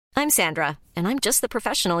I'm Sandra, and I'm just the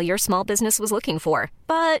professional your small business was looking for.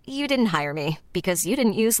 But you didn't hire me because you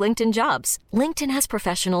didn't use LinkedIn Jobs. LinkedIn has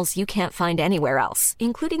professionals you can't find anywhere else,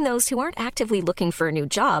 including those who aren't actively looking for a new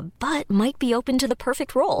job, but might be open to the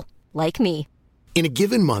perfect role, like me. In a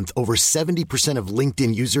given month, over 70% of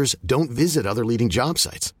LinkedIn users don't visit other leading job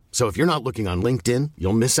sites. So if you're not looking on LinkedIn,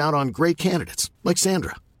 you'll miss out on great candidates like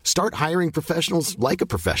Sandra. Start hiring professionals like a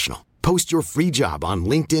professional. Post your free job on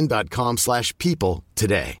linkedin.com/people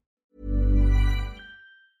today.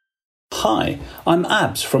 Hi, I'm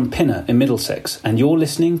Abs from Pinner in Middlesex, and you're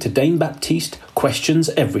listening to Dane Baptiste Questions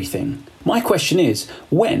Everything. My question is,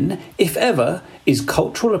 when, if ever, is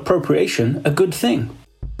cultural appropriation a good thing?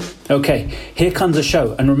 Okay, here comes the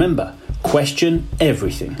show, and remember, question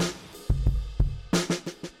everything.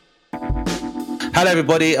 Hello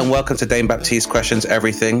everybody and welcome to Dane Baptiste Questions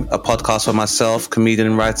Everything, a podcast for myself, comedian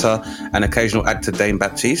and writer and occasional actor Dane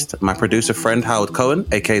Baptiste, my producer friend Howard Cohen,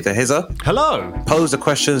 aka The Hizzer. Hello. Pose the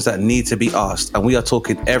questions that need to be asked, and we are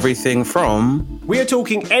talking everything from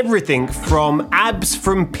Abs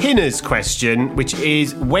from Pinner's question, which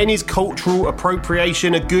is, when is cultural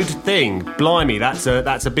appropriation a good thing? Blimey, that's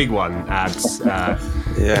a big one, Abs.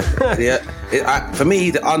 For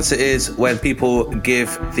me, the answer is when people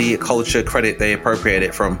give the culture credit they appropriate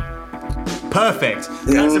it from. Perfect.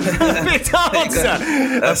 That's a perfect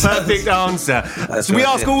answer. So we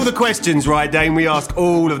ask all the questions, right, Dane? We ask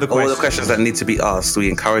all of the questions. All the questions that need to be asked. We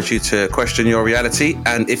encourage you to question your reality.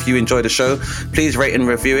 And if you enjoy the show, please rate and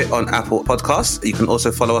review it on Apple Podcasts. You can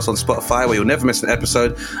also follow us on Spotify, where you'll never miss an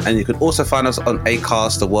episode. And you can also find us on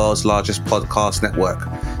Acast, the world's largest podcast network.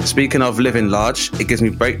 Speaking of living large, it gives me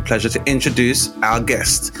great pleasure to introduce our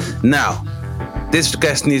guest. Now, this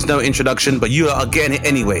guest needs no introduction, but you are getting it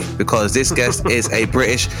anyway, because this guest is a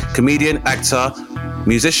British comedian, actor,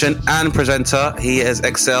 musician and presenter. He has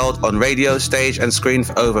excelled on radio, stage and screen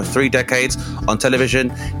for over 3 decades. On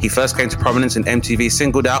television, he first came to prominence in MTV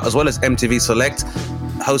Singled Out, as well as MTV Select,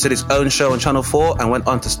 hosted his own show on Channel 4 and went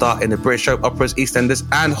on to star in the British soap operas EastEnders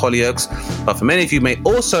and Hollyoaks. But for many of you may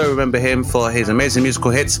also remember him for his amazing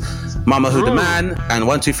musical hits Mama Who the Man and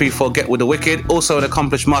 1 2 3 4 Get With The Wicked, also an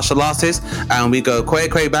accomplished martial artist, and we go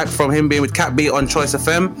quay back from him being with Cat B on Choice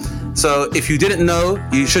FM. So if you didn't know,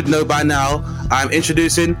 you should know by now. I'm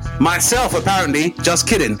introducing myself, apparently. Just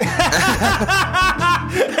kidding. There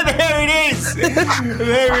it is.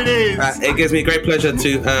 There it is. It gives me great pleasure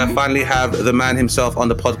to finally have the man himself on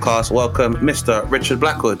the podcast. Welcome, Mr. Richard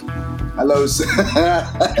Blackwood. Hello, sir.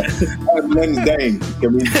 My name's Dane.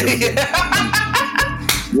 Can we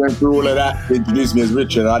you went through all of that to introduce me as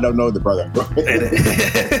Richard. I don't know the brother.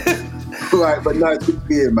 Right, but no, it's good to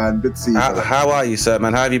be here, man. Good to see you. How are you, sir,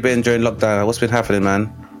 man? How have you been during lockdown? What's been happening, man?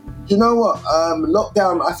 You know what?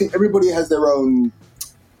 Lockdown, I think everybody has their own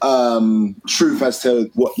truth as to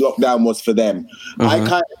what lockdown was for them.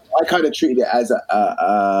 Mm-hmm. I kind of treated it as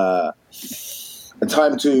a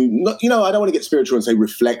time to, I don't want to get spiritual and say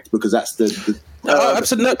reflect, because that's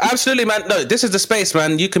absolutely, man. No, this is the space,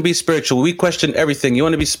 man. You can be spiritual. We question everything. You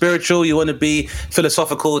want to be spiritual, you want to be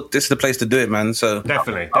philosophical, this is the place to do it, man. So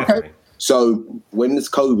Definitely. Okay. So when this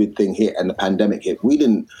COVID thing hit and the pandemic hit,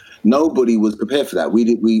 nobody was prepared for that.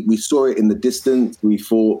 We saw it in the distance. We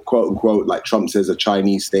thought, quote unquote, like Trump says, a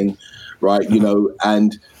Chinese thing, right?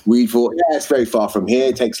 And we thought, yeah, it's very far from here.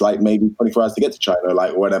 It takes like maybe 24 hours to get to China,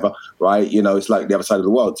 like whatever, right? It's like the other side of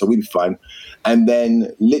the world. So we'd be fine. And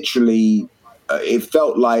then literally it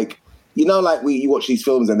felt like, like you watch these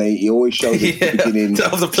films and you always show the beginning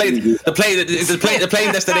of the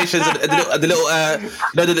plane destinations, the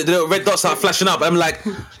little red dots start flashing up. I'm like,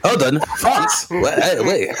 hold on, France? Wait.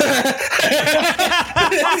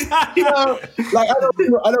 Like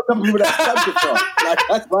I don't come from that country from. Like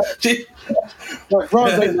that's right.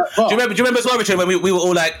 France ain't that far. Do you remember as well, Richard, when we were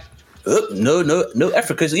all like, oh, no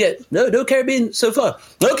Africa's yet. No Caribbean so far.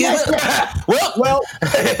 Okay, well.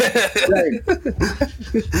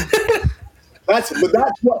 That's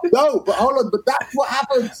what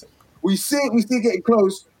happens. We see it getting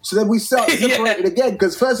close, so then we start separating again,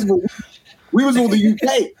 because first of all, we was all the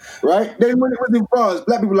UK, right? Then when it was in France,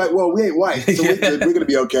 black people were like, well, we ain't white, so we're good, we're going to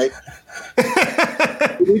be okay.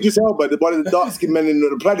 Idris Elba, one of the dark-skinned men on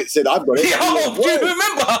the planet, said, I've got it. Do you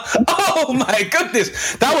remember? Oh, my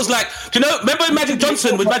goodness. That was like, remember Magic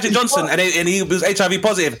Johnson, and he was HIV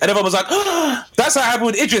positive, and everyone was like, oh, that's how it happened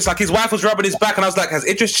with Idris. Like, his wife was rubbing his back, and I was like, has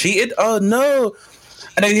Idris cheated? Oh, no.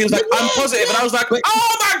 And then he was like, I'm positive, and I was like,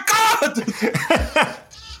 oh, my God!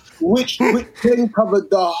 Which then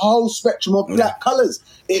covered the whole spectrum of black colours.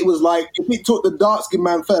 It was like, if it took the dark-skinned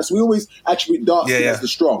man first, we always attribute dark skin as the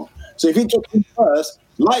strong. So if it took him first,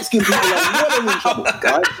 light-skinned people are never in trouble, right?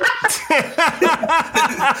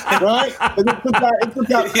 Right? And it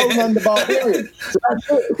took out Conan the Barbarian. So that's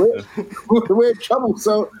it. We're in trouble.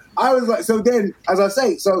 So I was like, so then, as I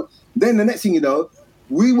say, so then the next thing you know,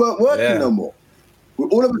 we weren't working no more.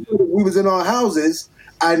 All of a sudden, we was in our houses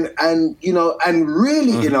and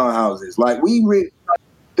really in our houses. Like,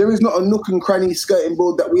 there is not a nook and cranny skirting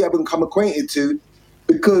board that we haven't come acquainted to,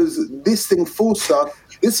 because this thing forced us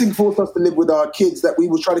to live with our kids that we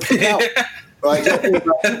was trying to kick out. Right?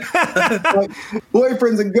 Like,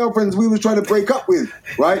 boyfriends and girlfriends we was trying to break up with.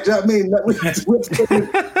 Right? Do you know what I mean? Like, we're spending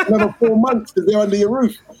another 4 months because they're under your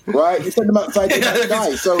roof. Right? You send them outside to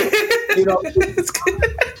die. So, you know,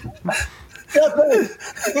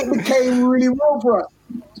 it became really real for us.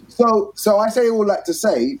 So I say all that to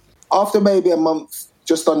say, after maybe a month,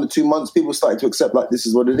 just under 2 months, people started to accept, like, this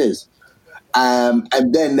is what it is. And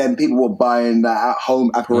then people were buying that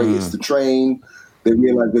at-home apparatus to train. They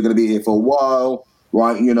realized they're going to be here for a while,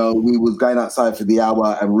 right? You know, we was going outside for the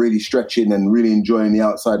hour and really stretching and really enjoying the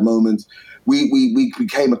outside moments. We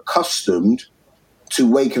became accustomed to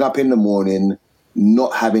waking up in the morning,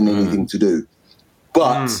 not having anything to do,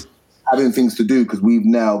 but having things to do, because we've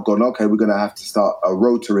now gone, okay, we're going to have to start a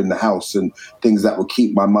rota in the house and things that will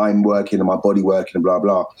keep my mind working and my body working and blah,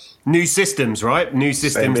 blah. New systems, right? New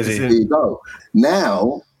systems. There you go.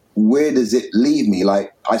 Now, where does it leave me?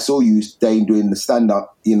 Like, I saw you, Dane, doing the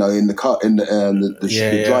stand-up, you know, in the car, in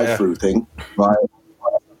the drive-through thing, right?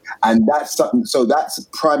 And that's something. So that's a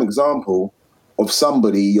prime example of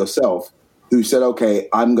somebody, yourself, who said, okay,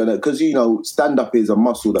 I'm going to, because, you know, stand-up is a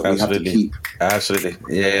muscle that we have to keep. Absolutely.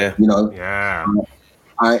 Yeah. You know? Yeah.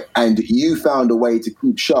 And you found a way to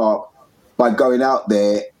keep sharp by going out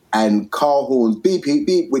there and car horns, beep, beep,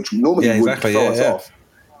 beep, which normally would throw us off.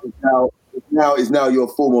 Is now your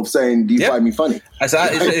form of saying, do you find me funny?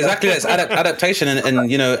 Exactly. It's adaptation.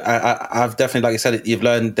 And you know, I've definitely, like you said, you've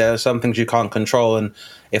learned there are some things you can't control. And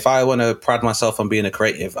if I want to pride myself on being a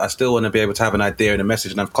creative, I still want to be able to have an idea and a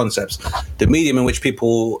message and have concepts. The medium in which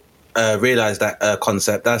people realize that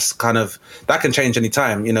concept, that can change any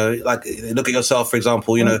time. You know, like, look at yourself, for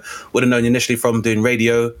example, you know, would have known initially from doing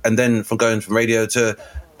radio, and then from going from radio to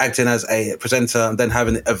acting as a presenter, and then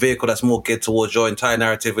having a vehicle that's more geared towards your entire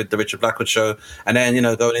narrative with the Richard Blackwood Show, and then, you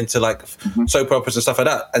know, going into like soap operas and stuff like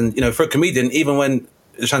that. And, you know, for a comedian, even when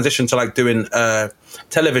the transition to like doing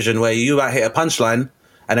television, where you might hit a punchline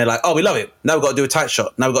and they're like, oh, we love it, now we've got to do a tight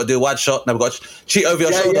shot, now we've got to do a wide shot, now we've got to cheat over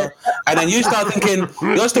your shoulder. And then you start thinking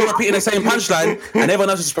you're still repeating the same punchline, and everyone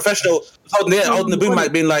else is professional holding the boom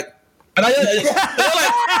mic, being like, and you're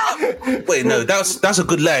like, wait, no, that's a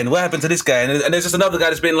good line. What happened to this guy? And there's just another guy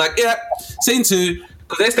that's been like, yeah, scene two,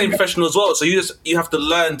 because they're staying professional as well. So you have to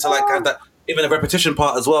learn to like have that, even a repetition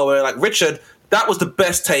part as well, where like, Richard, that was the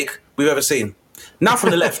best take we've ever seen. Now from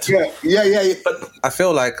the left. Yeah. But I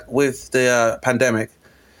feel like with the pandemic,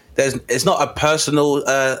 it's not a personal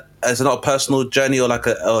journey or like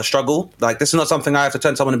a struggle. Like, this is not something I have to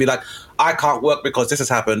turn to someone and be like, I can't work because this has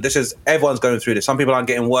happened. Everyone's going through this. Some people aren't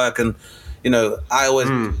getting work, and, you know,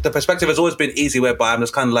 the perspective has always been easy, whereby I'm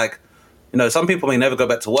just kind of like, you know, some people may never go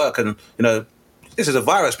back to work, and, you know, this is a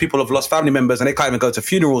virus. People have lost family members and they can't even go to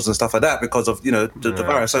funerals and stuff like that because of, you know, the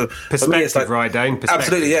virus. So perspective, for me, it's like, right, Dane? Perspective.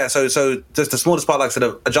 Absolutely, yeah. So just the smallest part, like I said,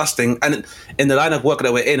 of adjusting, and in the line of work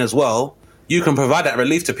that we're in as well, you can provide that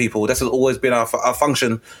relief to people. This has always been our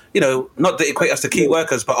function, you know, not to equate us to key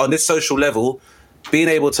workers, but on this social level, being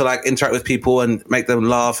able to like interact with people and make them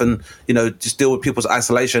laugh and, you know, just deal with people's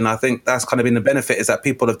isolation. I think that's kind of been the benefit, is that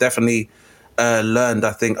people have definitely learned,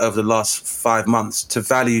 I think, over the last 5 months to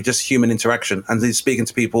value just human interaction and speaking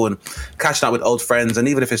to people and catching up with old friends. And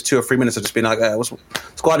even if it's 2 or 3 minutes of just being like, what's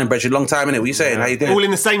going on, Bridget? Long time, innit? What are you saying? How you doing? All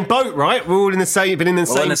in the same boat, right? We're all in the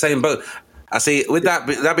same boat. I see. With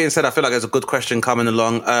that being said, I feel like there's a good question coming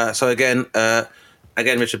along. So again,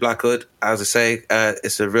 Richard Blackwood, as I say,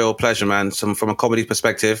 it's a real pleasure, man. From a comedy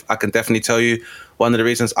perspective, I can definitely tell you one of the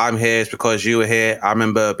reasons I'm here is because you were here. I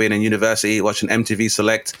remember being in university, watching MTV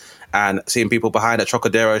Select and seeing people behind at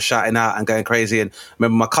Trocadero shouting out and going crazy. And I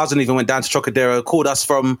remember my cousin even went down to Trocadero, called us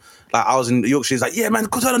from, like, I was in Yorkshire. He's like, yeah, man,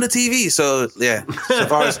 turn on the TV. So, yeah, so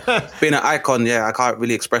far as being an icon, yeah, I can't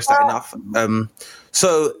really express that enough.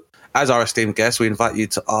 So, as our esteemed guest, we invite you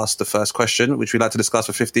to ask the first question, which we'd like to discuss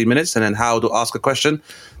for 15 minutes, and then Howard will ask a question,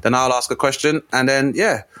 then I'll ask a question, and then,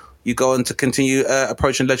 yeah, you go on to continue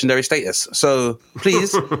approaching legendary status. So,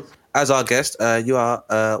 please, as our guest, you are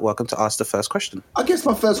welcome to ask the first question. I guess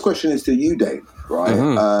my first question is to you, Dave, right?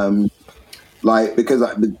 Mm-hmm. Because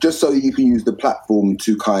just so you can use the platform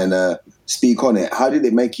to kind of speak on it, how did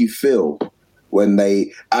it make you feel when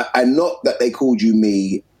and not that they called you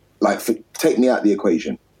me like take me out of the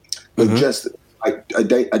equation, but just I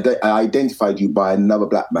identified you by another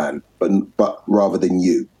black man, but rather than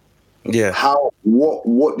you. Yeah.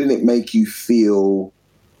 What did it make you feel?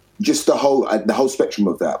 Just the whole spectrum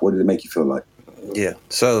of that. What did it make you feel like? Yeah.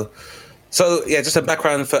 So yeah, just a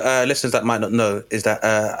background for listeners that might not know is that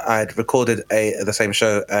I'd recorded the same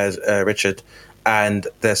show as Richard, and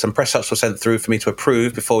there's some press ups were sent through for me to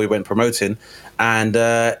approve before we went promoting, and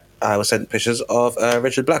I was sent pictures of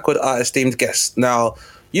Richard Blackwood, our esteemed guest. Now,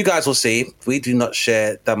 you guys will see we do not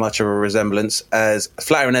share that much of a resemblance. As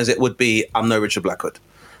flattering as it would be, I'm no Richard Blackwood.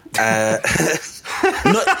 Not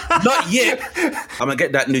yet. I'm gonna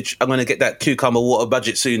get that cucumber water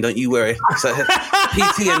budget soon. Don't you worry. So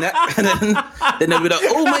PT and that, and then they'll be like,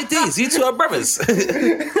 "Oh my days, you two are brothers."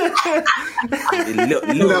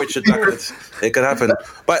 little Richard Blackwood. It could happen,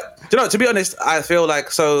 but to be honest, I feel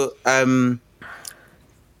like so.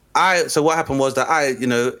 So what happened was that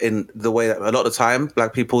in the way that a lot of the time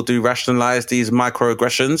black people do rationalize these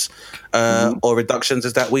microaggressions or reductions,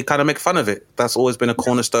 is that we kind of make fun of it. That's always been a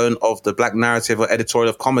cornerstone of the black narrative or editorial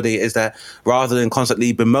of comedy, is that rather than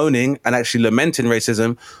constantly bemoaning and actually lamenting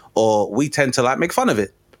racism, or we tend to make fun of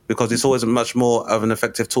it because it's always much more of an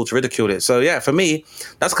effective tool to ridicule it. So yeah, for me,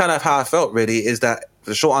 that's kind of how I felt really, is that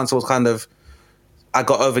the short answer was kind of, I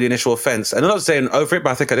got over the initial offense. And I'm not saying over it, but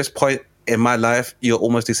I think at this point in my life, you're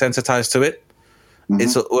almost desensitized to it.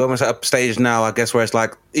 It's almost at a stage now, I guess, where it's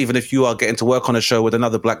like, even if you are getting to work on a show with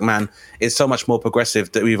another black man, it's so much more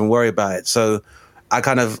progressive that we even worry about it. So I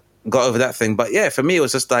kind of got over that thing. But yeah, for me, it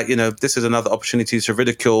was just like, this is another opportunity to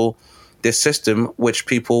ridicule this system, which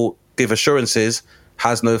people give assurances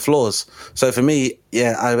has no flaws. So for me,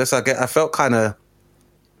 yeah, I felt kind of,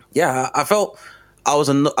 I felt I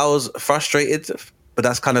was frustrated. But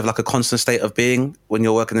that's kind of like a constant state of being when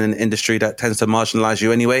you're working in an industry that tends to marginalize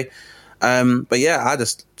you anyway. But yeah, I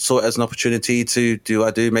just saw it as an opportunity to do what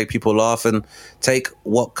I do, make people laugh, and take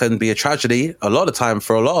what can be a tragedy a lot of time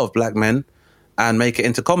for a lot of black men and make it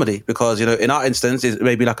into comedy. Because, in our instance, it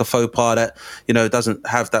may be like a faux pas that, doesn't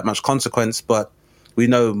have that much consequence. But we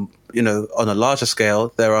know, on a larger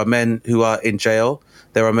scale, there are men who are in jail.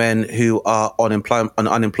 There are men who are on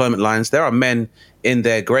unemployment lines. There are men in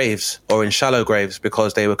their graves or in shallow graves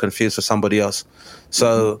because they were confused for somebody else.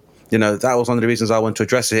 So, that was one of the reasons I wanted to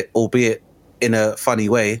address it, albeit in a funny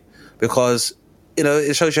way, because,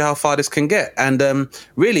 it shows you how far this can get. And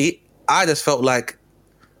really, I just felt like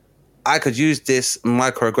I could use this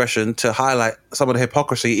microaggression to highlight some of the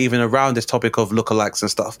hypocrisy even around this topic of lookalikes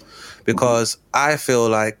and stuff. Because I feel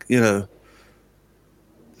like,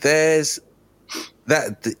 there's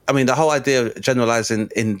that, the whole idea of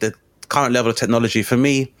generalizing in the current level of technology, for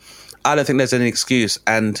me, I don't think there's any excuse.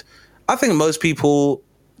 And I think most people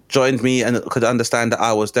joined me and could understand that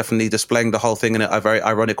I was definitely displaying the whole thing in a very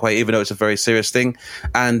ironic way, even though it's a very serious thing.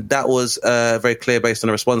 And that was very clear based on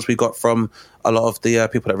the response we got from a lot of the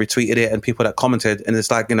people that retweeted it and people that commented. And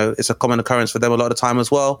it's like, it's a common occurrence for them a lot of the time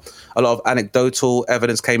as well. A lot of anecdotal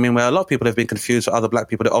evidence came in where a lot of people have been confused with other black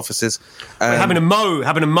people at offices. Having a Mo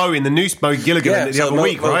in the news, Mo Gilligan the other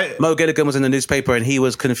week, right? Mo Gilligan was in the newspaper and he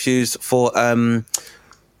was confused for the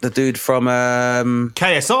dude from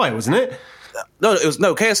KSI, wasn't it? No, it was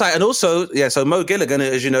KSI, and also so Mo Gilligan,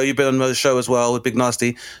 as you know, you've been on Mo's show as well with Big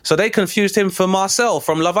Nasty. So they confused him for Marcel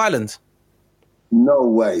from Love Island. No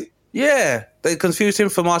way. Yeah, they confused him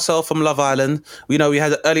for Marcel from Love Island. We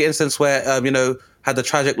had an early instance where had the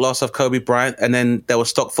tragic loss of Kobe Bryant, and then there was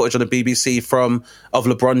stock footage on the BBC of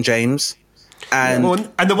LeBron James. And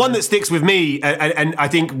the one that sticks with me, and I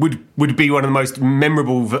think would be one of the most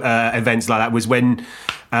memorable events like that, was when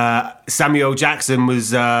Samuel Jackson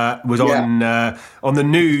was on the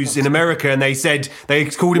news in America, and they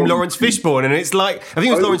called him Lawrence Fishburne, and it's like, I think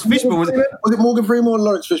it was Lawrence Fishburne. Was it Morgan Freeman or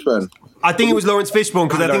Lawrence Fishburne? I think it was Lawrence Fishburne,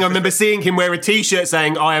 because I think I remember seeing him wear a T-shirt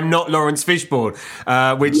saying "I am not Lawrence Fishburne,"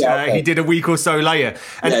 which he did a week or so later,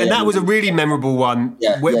 and that was a really memorable one.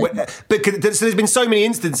 But so there's been so many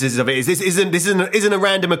instances of it. This isn't a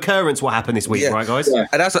random occurrence. What happened this week, right, guys? Yeah.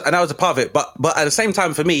 And that was a part of it. But at the same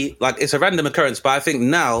time, for me, like, it's a random occurrence. But I think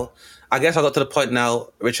now, I guess I got to the point now,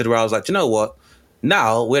 Richard, where I was like, do you know what?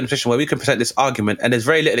 Now we're in a position where we can present this argument and there's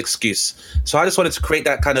very little excuse. So I just wanted to create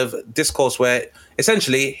that kind of discourse where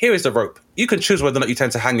essentially, here is the rope. You can choose whether or not you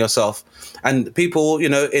tend to hang yourself. And people,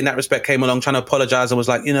 in that respect came along trying to apologize and was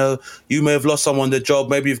like, you may have lost someone their job.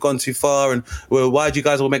 Maybe you've gone too far. And, well, why do you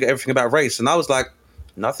guys all make everything about race? And I was like,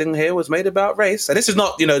 nothing here was made about race. And this is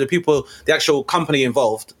not, the people, the actual company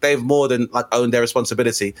involved. They've more than owned their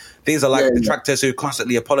responsibility. These are detractors who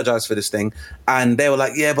constantly apologize for this thing. And they were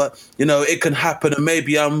like, yeah, but, it can happen. And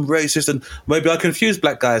maybe I'm racist and maybe I confuse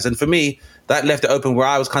black guys. And for me, that left it open where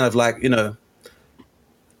I was kind of like,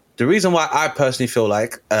 the reason why I personally feel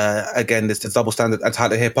like, again, this double standard and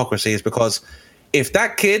title hypocrisy is because if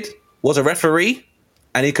that kid was a referee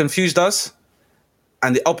and he confused us,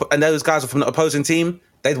 and those guys are from the opposing team,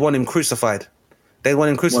 they'd want him crucified.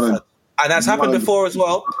 And that's happened before as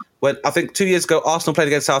well. When I think 2 years ago, Arsenal played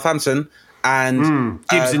against Southampton, and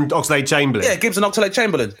Gibbs and Oxlade-Chamberlain. Yeah, Gibbs and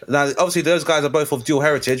Oxlade-Chamberlain. Now, obviously, those guys are both of dual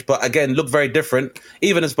heritage, but again, look very different.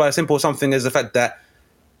 Even as by a simple something as the fact that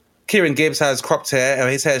Kieran Gibbs has cropped hair,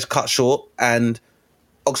 his hair is cut short, and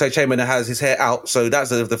Oxlade-Chamberlain has his hair out. So that's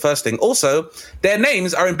the first thing. Also, their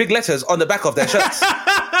names are in big letters on the back of their shirts.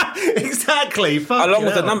 Exactly. Along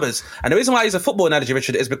with the numbers. And the reason why I use a football analogy,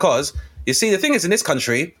 Richard, is because, you see, the thing is, in this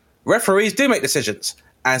country, referees do make decisions.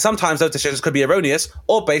 And sometimes those decisions could be erroneous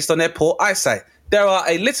or based on their poor eyesight. There are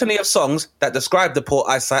a litany of songs that describe the poor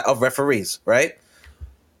eyesight of referees, right?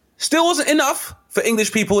 Still wasn't enough for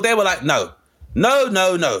English people. They were like, no.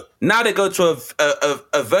 Now they go to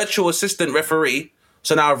a virtual assistant referee.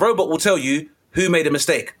 So now a robot will tell you who made a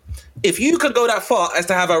mistake. If you could go that far as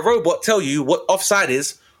to have a robot tell you what offside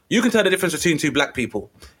is, you can tell the difference between two black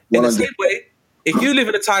people. In the same way, if you live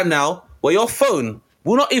in a time now where your phone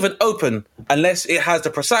will not even open unless it has the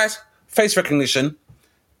precise face recognition,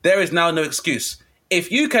 there is now no excuse.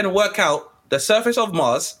 If you can work out the surface of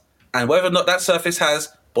Mars and whether or not that surface has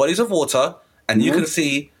bodies of water, and you can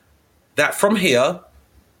see that from here,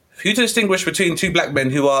 for you to distinguish between two black men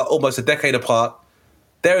who are almost a decade apart,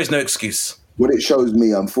 there is no excuse. What it shows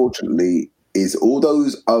me, unfortunately, is all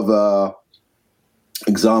those other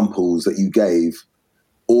examples that you gave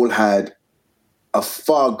all had a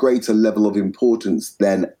far greater level of importance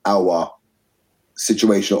than our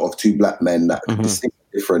situation of two black men that are distinctly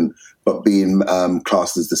different but being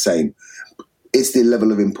classed as the same. It's the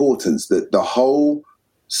level of importance that the whole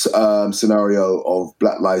scenario of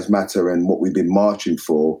Black Lives Matter and what we've been marching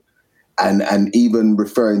for, and even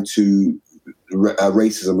referring to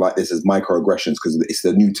racism like this as microaggressions, because it's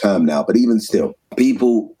the new term now, but even still,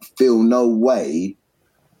 people feel no way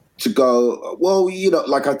to go, well,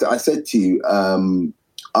 like I said to you,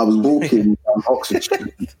 I was walking down Oxford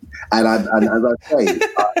Street, and as I say,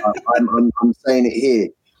 I'm saying it here,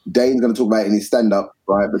 Dane's going to talk about it in his stand-up,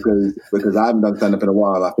 right, because I haven't done stand-up in a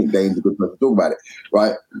while. I think Dane's a good person to talk about it,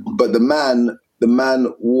 right? But the man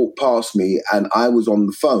walked past me, and I was on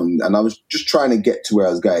the phone, and I was just trying to get to where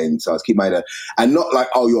I was going, so I was keeping my head, and not like,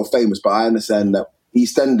 oh, you're famous, but I understand that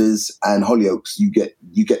EastEnders and Hollyoaks, you get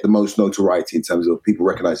the most notoriety in terms of people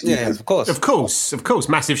recognizing you. Yeah, of course,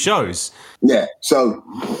 massive shows. Yeah, so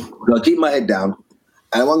I keep my head down,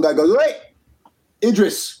 and one guy goes, "Hey,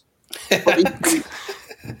 Idris," but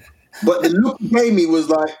the look he gave me was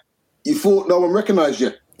like, "You thought no one recognized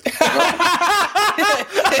you."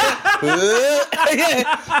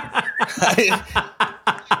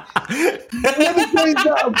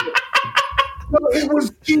 It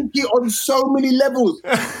was kinky on so many levels.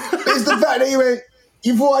 It's the fact that he went,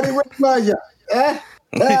 "You thought I didn't recognize you."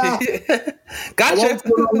 Gotcha.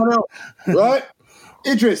 Right?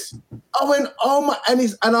 Idris. I went, oh my,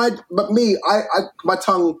 my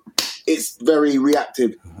tongue, it's very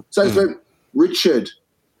reactive. So he went, "Richard."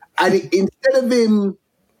 And instead of him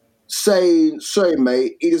saying, "Sorry,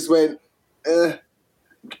 mate," he just went, and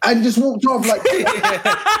just walked off like,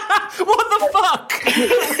 what the fuck?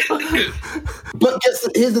 But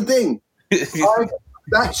here's the thing.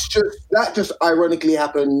 That just ironically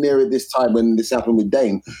happened nearer this time when this happened with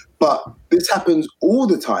Dane. But this happens all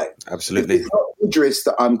the time. Absolutely. It's not Idris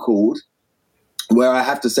that I'm called, where I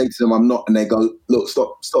have to say to them I'm not, and they go, "Look,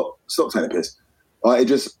 stop taking a piss." All right,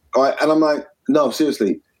 Idris. All right, and I'm like, no,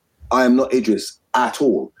 seriously, I am not Idris at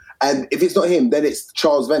all. And if it's not him, then it's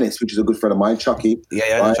Charles Venice, which is a good friend of mine, Chucky.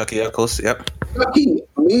 Yeah, right? Chucky, of course, yep. Chucky,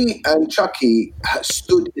 me and Chucky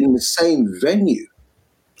stood in the same venue,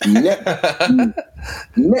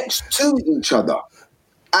 next to each other,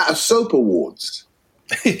 at a soap awards.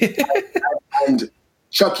 and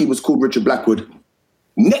Chucky was called Richard Blackwood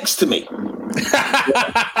next to me.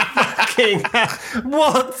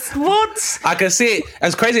 What? I can see it.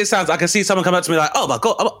 As crazy as it sounds, I can see someone come up to me like, "Oh my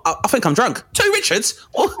God, I think I'm drunk." Two Richards?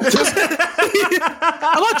 Am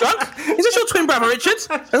I drunk? Is this your twin brother, Richard?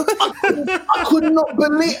 I could not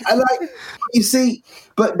believe. You see,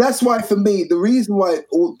 but that's why for me, the reason why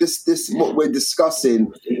all this what we're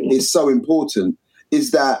discussing is so important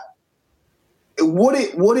is that what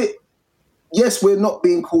it yes, we're not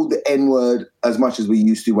being called the N-word as much as we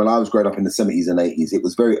used to when I was growing up in the 70s and 80s. It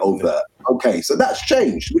was very overt. Okay, so that's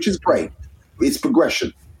changed, which is great. It's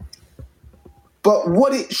progression. But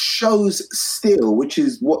what it shows still, which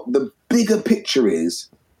is what the bigger picture is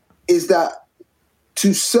that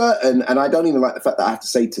to certain, and I don't even like the fact that I have to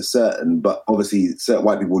say to certain, but obviously certain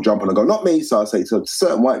white people will jump on and go, not me, so I'll say so to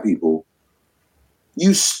certain white people,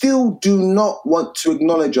 you still do not want to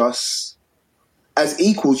acknowledge us as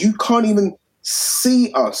equals. You can't even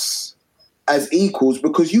see us as equals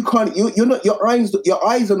because you can't. You're not. Your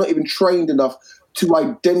eyes are not even trained enough to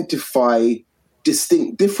identify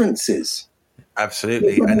distinct differences.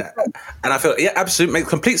 Absolutely, and I feel absolutely makes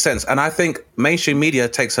complete sense. And I think mainstream media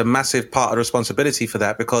takes a massive part of the responsibility for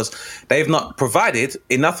that because they've not provided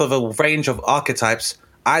enough of a range of archetypes.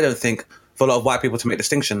 I don't think for a lot of white people to make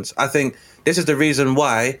distinctions. I think this is the reason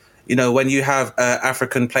why. You know, when you have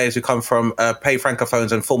African players who come from pay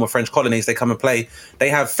francophones and former French colonies, they come and play. They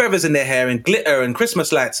have feathers in their hair and glitter and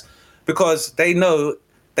Christmas lights because they know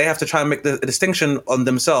they have to try and make the distinction on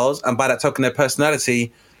themselves and by that token their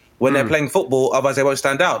personality when they're playing football. Otherwise, they won't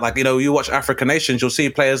stand out. Like, you know, you watch African nations, you'll see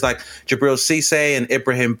players like Jibril Cisse and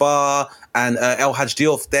Ibrahim Ba and El Hadj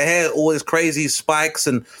Diouf. Their hair, all these crazy spikes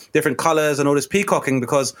and different colours and all this peacocking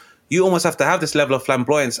because you almost have to have this level of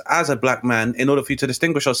flamboyance as a black man in order for you to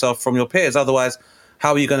distinguish yourself from your peers. Otherwise,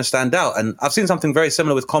 how are you going to stand out? And I've seen something very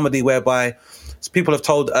similar with comedy whereby people have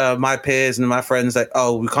told my peers and my friends that,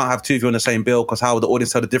 oh, we can't have two of you on the same bill because how will the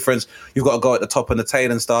audience tell the difference? You've got to go at the top and the tail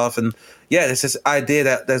and stuff. And yeah, there's this idea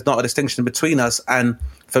that there's not a distinction between us. And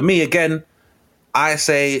for me, again, I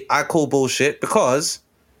call bullshit because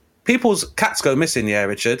people's cats go missing, yeah,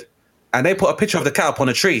 Richard, and they put a picture of the cat up on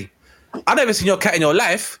a tree. I've never seen your cat in your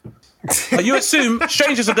life. But you assume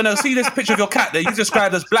strangers are going to see this picture of your cat that you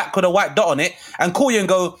described as black with a white dot on it and call you and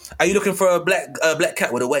go, are you looking for a black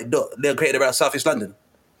cat with a white dot? They're created around South East London.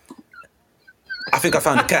 I think I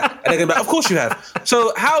found a cat. And they're going to be like, of course you have.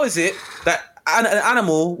 So how is it that an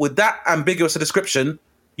animal with that ambiguous a description,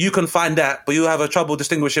 you can find that, but you have a trouble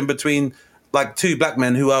distinguishing between like two black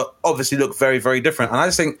men who are obviously look very, very different. And I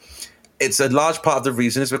just think it's a large part of the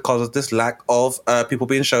reason is because of this lack of people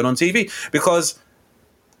being shown on TV. Because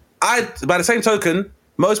by the same token,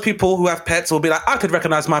 most people who have pets will be like, I could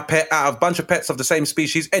recognize my pet out of a bunch of pets of the same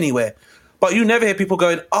species anywhere. But you never hear people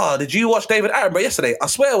going, oh, did you watch David Attenborough yesterday? I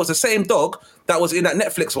swear it was the same dog that was in that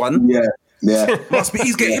Netflix one. Yeah. He must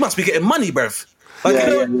be getting money, bruv. Like,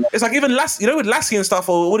 it's like even with Lassie and stuff,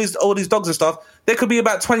 or all these dogs and stuff, there could be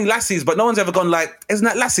about 20 Lassies, but no one's ever gone like, isn't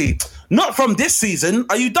that Lassie? Not from this season.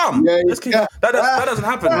 Are you dumb? That doesn't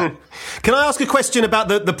happen. Can I ask a question about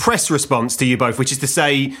the press response to you both, which is to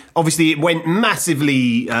say, obviously it went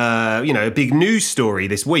massively, a big news story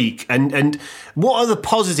this week. And what are the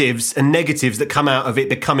positives and negatives that come out of it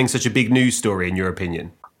becoming such a big news story, in your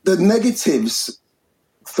opinion? The negatives,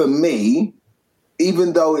 for me,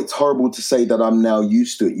 even though it's horrible to say that I'm now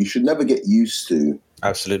used to it, you should never get used to.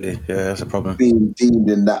 Absolutely. Yeah, that's a problem. Being deemed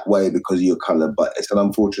in that way because of your colour, but it's an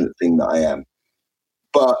unfortunate thing that I am.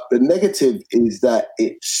 But the negative is that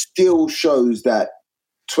it still shows that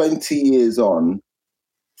 20 years on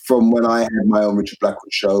from when I had my own Richard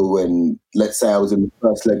Blackwood show, and let's say I was in the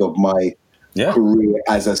first leg of my career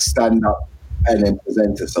as a stand-up and then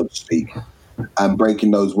presenter, so to speak, and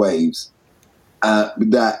breaking those waves,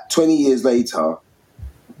 that 20 years later,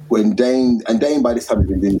 when Dane by this time has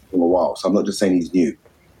been doing this for a while, so I'm not just saying he's new,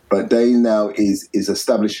 but Dane now is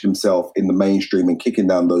established himself in the mainstream and kicking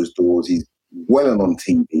down those doors. He's well on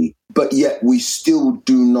TV, but yet we still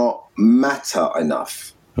do not matter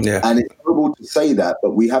enough. Yeah. And it's horrible to say that,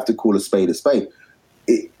 but we have to call a spade a spade.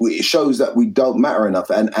 It shows that we don't matter enough.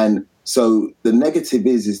 And so the negative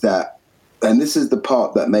is that, and this is the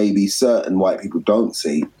part that maybe certain white people don't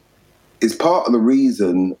see, is part of the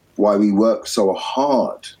reason why we work so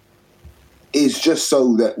hard is just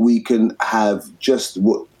so that we can have just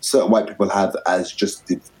what certain white people have as just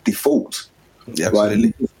the default. Yeah,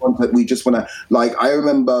 absolutely. Right? We just want to, like, I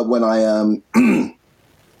remember when I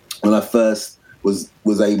when I first was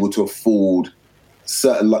able to afford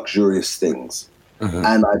certain luxurious things,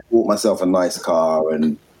 and I bought myself a nice car,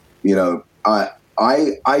 and you know,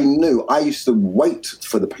 I knew I used to wait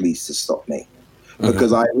for the police to stop me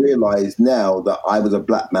because I realized now that I was a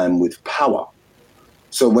black man with power.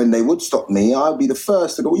 So when they would stop me, I'd be the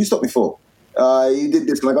first to go, what you stopped me for? You did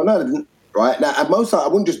this. And I go, no, I didn't. Right? Now, at most times, I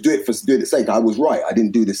wouldn't just do it for doing its sake. I was right. I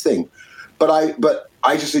didn't do this thing. But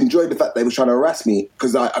I just enjoyed the fact they were trying to harass me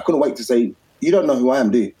because I couldn't wait to say, you don't know who I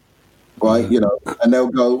am, do you? Right? You know, and they'll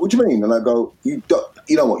go, what do you mean? And I go, you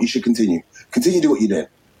know what? You should continue. Continue to do what you did.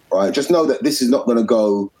 Right? Just know that this is not going to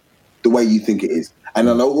go the way you think it is. And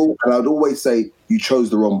I'd always say, you chose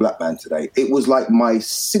the wrong black man today. It was like my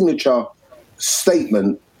signature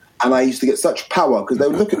statement. And I used to get such power because they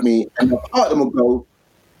would look at me and a part of them would go,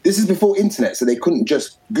 this is before internet, so they couldn't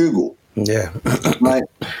just Google. Yeah. Right?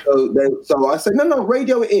 So I say, no,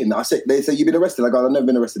 radio it in. They say, you've been arrested. I go, I've never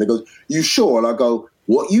been arrested. They go, you sure? And I go,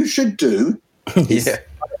 what you should do is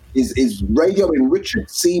radio in Richard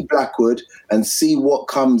C. Blackwood and see what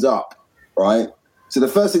comes up, right? So the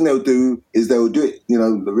first thing they'll do is they'll do it,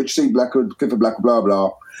 the Richard C. Blackwood, Clifford Blackwood, blah,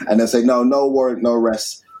 blah, and they'll say, no warrant, no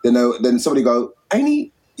arrest. Then somebody go, ain't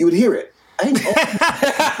he? You would hear it. It's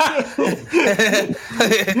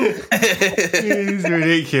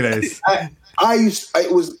ridiculous.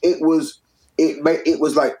 It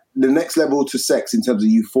was like the next level to sex in terms of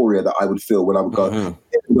euphoria that I would feel when I would go,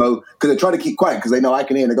 because they're trying to keep quiet because they know I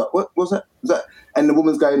can hear, and they go, what was that? Was that? And the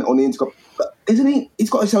woman's going on the intercom, isn't he? He's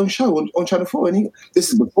got his own show on Channel 4, and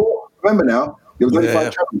this is before. Remember now, there was only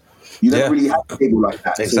 5 channels. You don't really have cable like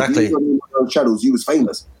that. Exactly. So if you were on those channels, you was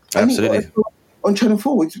famous. Absolutely. On Channel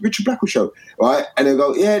 4, it's Richard Blackwood show, right? And they'll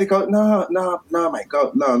go, they go, no, mate,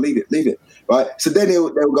 go, no, leave it, right? So then they'll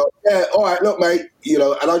go, yeah, all right, look, mate,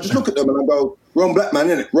 and I just look at them and I go, wrong black man,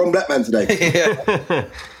 innit? Wrong black man today.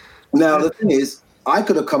 Now, the thing is, I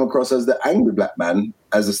could have come across as the angry black man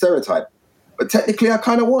as a stereotype, but technically I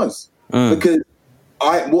kind of was, because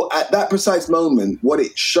at that precise moment, what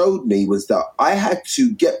it showed me was that I had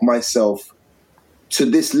to get myself to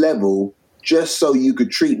this level just so you could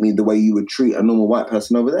treat me the way you would treat a normal white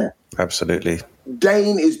person over there. Absolutely.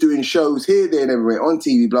 Dane is doing shows here, there, and everywhere on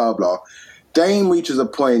TV, blah, blah. Dane reaches a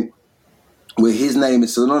point where his name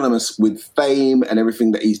is synonymous with fame and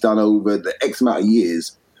everything that he's done over the X amount of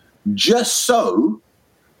years, just so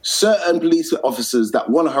certain police officers that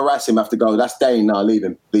want to harass him have to go, that's Dane, no, leave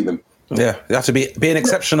him. Yeah, you have to be being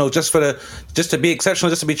exceptional just to be exceptional,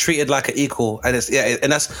 just to be treated like an equal. And that's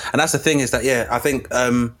the thing is that, I think,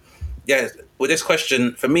 with this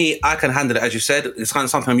question, for me, I can handle it, as you said. It's kind of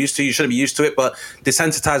something I'm used to. You shouldn't be used to it, but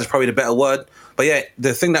desensitized is probably the better word. But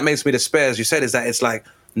the thing that makes me despair, as you said, is that it's like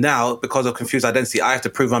now, because of confused identity, I have to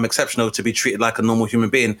prove I'm exceptional to be treated like a normal human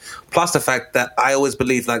being. Plus the fact that I always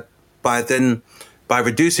believe like by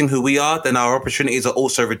reducing who we are, then our opportunities are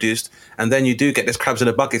also reduced. And then you do get this crabs in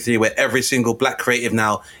a bucket theory where every single black creative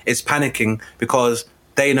now is panicking because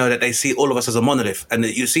they know that they see all of us as a monolith. And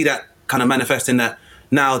you see that kind of manifesting that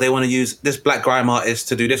now they want to use this black grime artist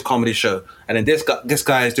to do this comedy show. And then this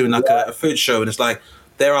guy is doing like a food show. And it's like,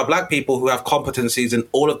 there are black people who have competencies in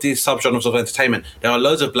all of these subgenres of entertainment. There are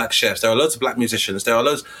loads of black chefs. There are loads of black musicians. There are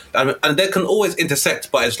loads, and they can always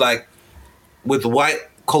intersect. But it's like with white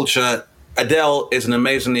culture, Adele is an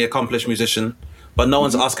amazingly accomplished musician, but no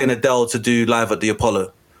one's asking Adele to do Live at the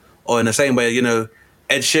Apollo. Or in the same way, Ed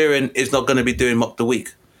Sheeran is not going to be doing Mock the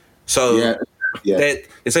Week. So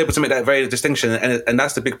it's able to make that very distinction. And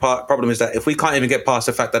that's the big problem is that if we can't even get past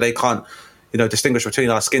the fact that they can't, distinguish between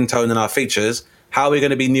our skin tone and our features, how are we going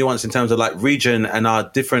to be nuanced in terms of like region and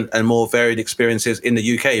our different and more varied experiences in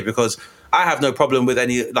the UK? Because I have no problem with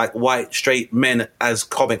any like white straight men as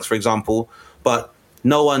comics, for example, but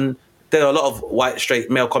there are a lot of white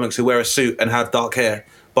straight male comics who wear a suit and have dark hair,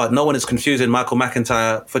 but no one is confusing Michael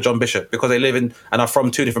McIntyre for John Bishop because they live in and are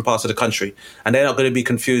from 2 different parts of the country. And they're not going to be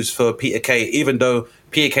confused for Peter Kay, even though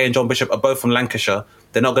Peter Kay and John Bishop are both from Lancashire.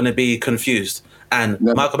 They're not going to be confused. And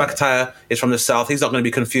Michael McIntyre is from the South. He's not going to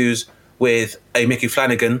be confused with a Mickey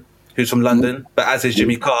Flanagan, who's from London, but as is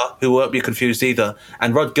Jimmy Carr, who won't be confused either.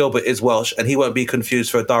 And Rod Gilbert is Welsh, and he won't be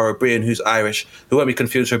confused for a Dara O'Brien, who's Irish, who won't be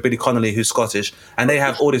confused for a Billy Connolly, who's Scottish. And they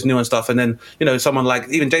have all this nuance stuff. And then, someone like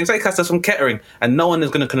even James Acaster's from Kettering, and no one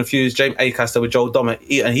is going to confuse James Acaster with Joel Dommett,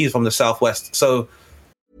 and he's from the Southwest. So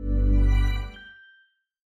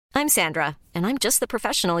I'm Sandra, and I'm just the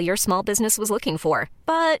professional your small business was looking for.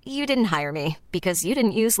 But you didn't hire me because you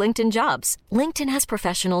didn't use LinkedIn Jobs. LinkedIn has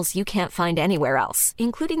professionals you can't find anywhere else,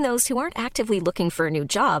 including those who aren't actively looking for a new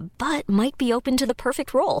job, but might be open to the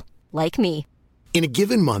perfect role, like me. In a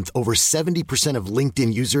given month, over 70% of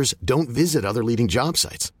LinkedIn users don't visit other leading job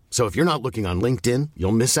sites. So if you're not looking on LinkedIn,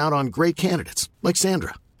 you'll miss out on great candidates like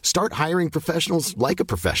Sandra. Start hiring professionals like a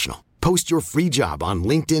professional. Post your free job on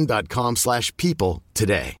linkedin.com/people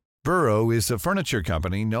today. Burrow is a furniture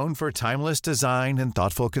company known for timeless design and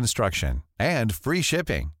thoughtful construction and free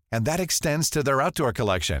shipping, and that extends to their outdoor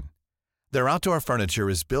collection. Their outdoor furniture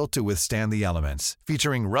is built to withstand the elements,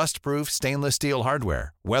 featuring rust-proof stainless steel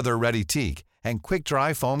hardware, weather-ready teak, and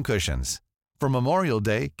quick-dry foam cushions. For Memorial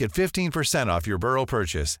Day, get 15% off your Burrow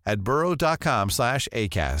purchase at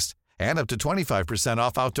burrow.com/ACAST and up to 25%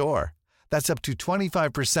 off outdoor. That's up to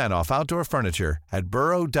 25% off outdoor furniture at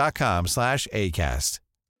burrow.com/ACAST.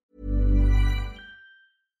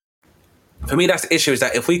 for me, that's the issue, is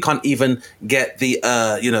that if we can't even get the,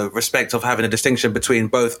 respect of having a distinction between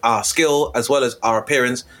both our skill as well as our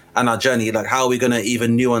appearance and our journey, like how are we going to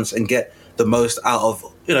even nuance and get the most out of,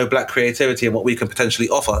 black creativity and what we can potentially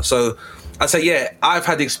offer? So I'd say, yeah, I've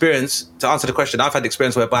had the experience, to answer the question, I've had the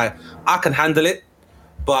experience whereby I can handle it,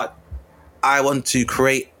 but I want to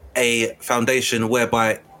create a foundation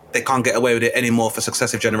whereby they can't get away with it anymore for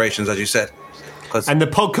successive generations, as you said. And the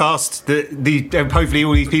podcast, hopefully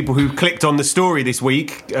all these people who clicked on the story this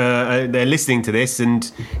week, they're listening to this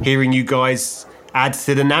and hearing you guys add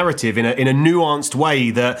to the narrative in a nuanced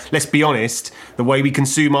way that, let's be honest, the way we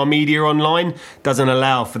consume our media online doesn't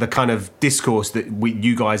allow for the kind of discourse that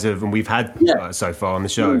you guys have and we've had so far on the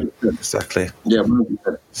show. Exactly. Yeah.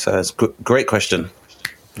 So it's a great question.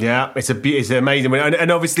 Yeah, it's amazing, and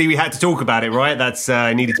obviously we had to talk about it, right? That's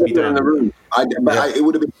needed to be done. In the room. It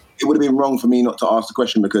would have been wrong for me not to ask the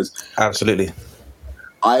question, because absolutely,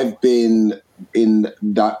 I've been in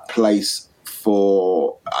that place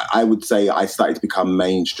for, I would say, I started to become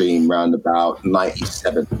mainstream around about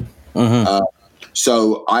 97. Mm-hmm.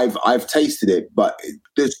 So I've tasted it, but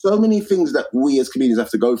there's so many things that we as comedians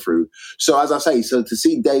have to go through. So as I say, to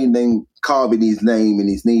see Dane then carving his name in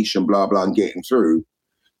his niche and blah blah and getting through,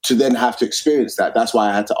 to then have to experience that's why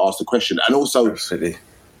I had to ask the question, and also absolutely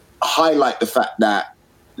highlight the fact that,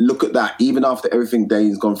 look at that, even after everything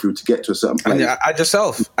Dane's gone through to get to a certain place. And add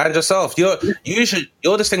yourself.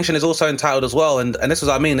 Your distinction is also entitled as well. And this is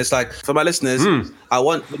what I mean. It's like, for my listeners, I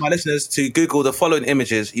want my listeners to Google the following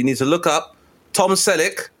images. You need to look up Tom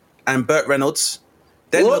Selleck and Burt Reynolds.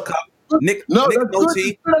 Then look up Nick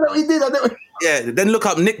Nolte. Yeah, then look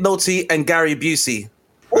up Nick Nolte and Gary Busey.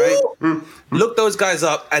 Right? Look those guys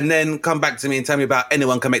up and then come back to me and tell me about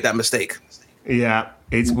anyone can make that mistake. Yeah,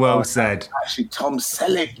 it's well said. Actually, Tom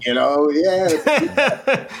Selleck, they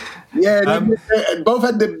both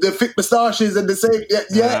had the thick moustaches and the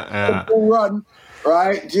same, full run,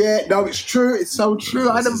 right? Yeah, no, it's true. It's so true.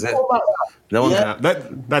 I never thought about that. No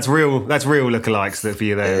one, that's real. That's real lookalikes for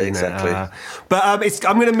you there. Exactly. But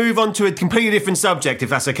I'm going to move on to a completely different subject, if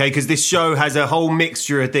that's okay, because this show has a whole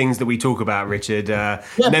mixture of things that we talk about, Richard. A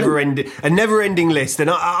never-ending list. And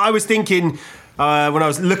I was thinking, when I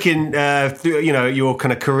was looking through, your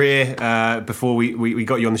kind of career before we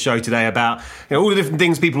got you on the show today, about all the different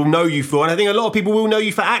things people know you for, and I think a lot of people will know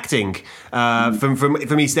you for acting from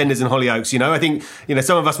EastEnders and Hollyoaks. I think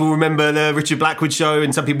some of us will remember the Richard Blackwood show,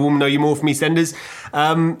 and some people will know you more from EastEnders.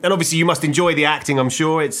 And obviously, you must enjoy the acting. I'm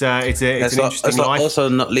sure it's an interesting life. Also,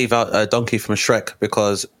 not leave out Donkey from Shrek,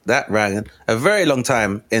 because that ran a very long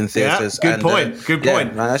time in theatres. Yeah, good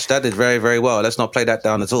point. That did very, very well. Let's not play that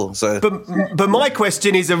down at all. So, but my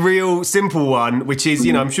question is a real simple one, which is,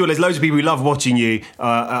 I'm sure there's loads of people who love watching you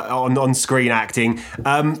on screen acting.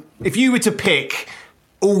 If you were to pick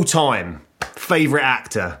all-time favourite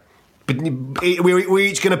actor, but we're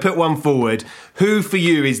each going to put one forward, who for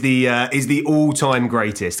you is the all-time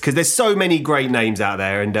greatest? Because there's so many great names out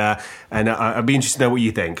there, and I'd be interested to know what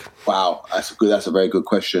you think. Wow, that's a very good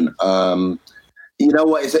question. You know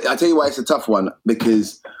what? I tell you why it's a tough one,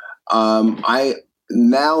 because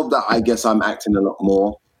now that I guess I'm acting a lot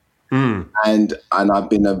more, and I've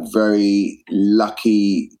been a very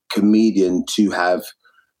lucky comedian to have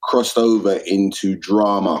crossed over into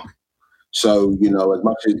drama. So, as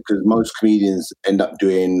much as, because most comedians end up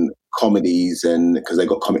doing comedies and because they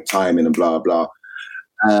got comic timing and blah, blah.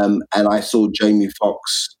 And I saw Jamie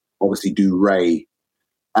Foxx obviously do Ray.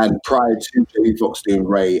 And prior to Jamie Foxx doing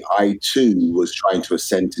Ray, I too was trying to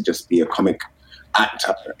ascend to just be a comic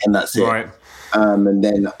actor, and that's it. Right. And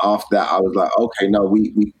then after that, I was like, okay, no,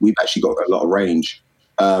 we've actually got a lot of range,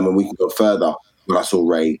 and we can go further. When I saw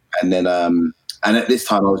Ray, and then and at this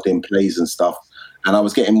time I was doing plays and stuff, and I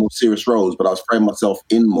was getting more serious roles, but I was throwing myself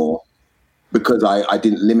in more because I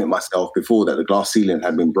didn't limit myself before that. The glass ceiling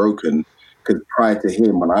had been broken, because prior to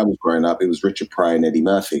him, when I was growing up, it was Richard Pryor and Eddie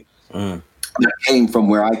Murphy. That came from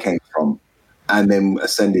where I came from, and then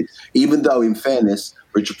ascended. Even though, in fairness,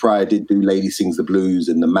 Richard Pryor did do Lady Sings the Blues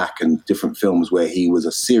and The Mac and different films where he was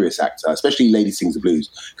a serious actor, especially Lady Sings the Blues,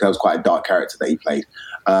 because that was quite a dark character that he played.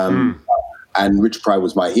 And Richard Pryor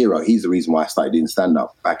was my hero. He's the reason why I started doing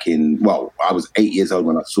stand-up back in, I was 8 years old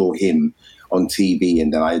when I saw him on TV,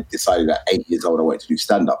 and then I decided at 8 years old I wanted to do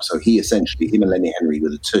stand-up. So him and Lenny Henry were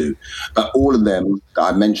the two. But all of them that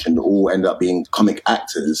I mentioned all ended up being comic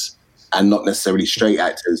actors and not necessarily straight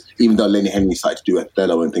actors, even though Lenny Henry started to do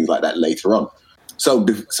Othello and things like that later on. So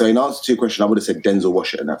in answer to your question, I would have said Denzel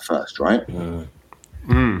Washington at first, right?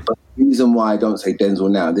 But the reason why I don't say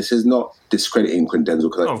Denzel now, this is not discrediting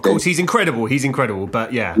Denzel. Of course, he's incredible. He's incredible,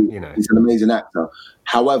 but yeah, he's an amazing actor.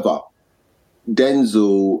 However,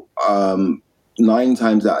 Denzel, 9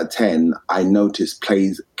 times out of 10, I notice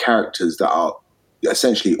plays characters that are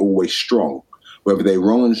essentially always strong. Whether they're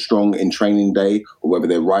wrong and strong in Training Day or whether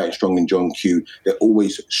they're right and strong in John Q, they're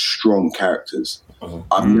always strong characters.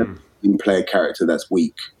 I've never seen him play a character that's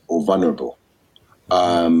weak or vulnerable.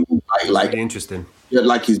 Like really interesting.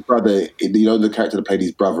 Like his brother, the character that played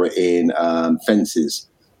his brother in Fences,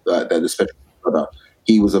 the special brother,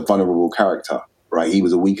 he was a vulnerable character, right? He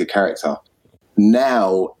was a weaker character.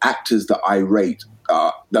 Now, actors that I rate,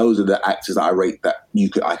 those are the actors that I rate that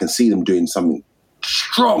I can see them doing something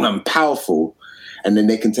strong and powerful, and then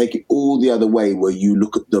they can take it all the other way where you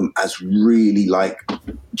look at them as really like,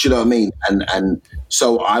 do you know what I mean? And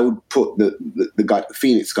so I would put the guy, the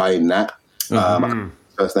Phoenix guy, in that.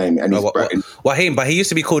 First name, and he's Wahim, but he used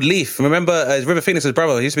to be called Leaf. Remember, River Phoenix's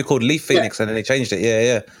brother, he used to be called Leaf Phoenix, and then they changed it.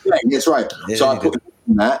 Yeah, that's right. So I put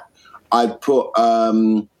that. I'd put.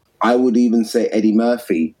 I would even say Eddie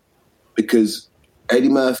Murphy, because Eddie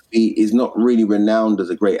Murphy is not really renowned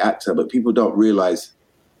as a great actor, but people don't realize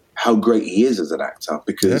how great he is as an actor.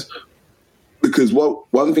 Because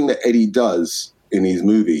one thing that Eddie does in these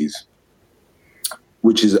movies,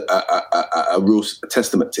 which is a real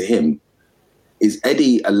testament to him, is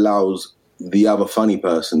Eddie allows the other funny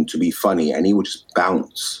person to be funny, and he will just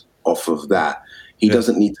bounce off of that. He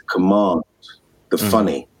doesn't need to command the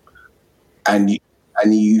funny. And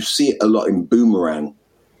you see it a lot in Boomerang,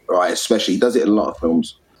 right? Especially, he does it in a lot of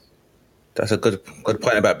films. That's a good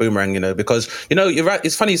point about Boomerang, because, you're right.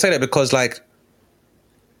 It's funny you say that, because, like,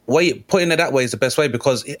 putting it that way is the best way,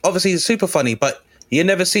 because obviously he's super funny, but you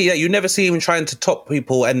never see him trying to top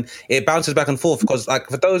people, and it bounces back and forth. Because, like,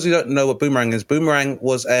 for those who don't know what Boomerang is, Boomerang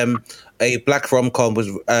was a black rom-com, was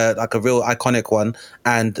like a real iconic one,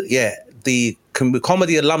 and the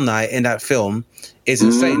comedy alumni in that film is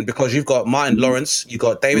insane, because you've got Martin Lawrence, you've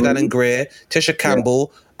got David Alan Grier, Tisha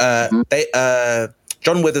Campbell,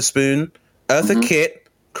 John Witherspoon, Eartha Kitt,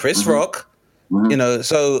 Chris Rock.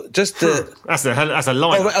 So just that's a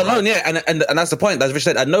line alone, and that's the point. As Rich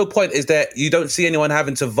said, at no point is there, you don't see anyone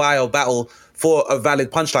having to vie or battle for a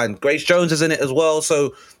valid punchline. Grace Jones is in it as well,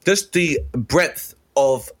 so just the breadth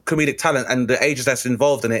of comedic talent and the ages that's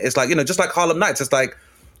involved in it. It's like, just like Harlem Nights, it's like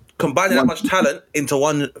combining that much talent into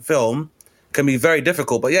one film can be very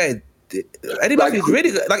difficult. But Eddie Murphy is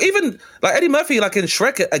really good. Like, even like Eddie Murphy, like in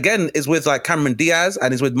Shrek, again, is with like Cameron Diaz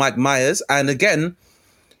and is with Mike Myers, and again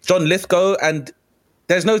John Lithgow, and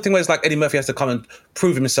there's no thing where it's like Eddie Murphy has to come and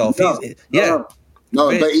prove himself. But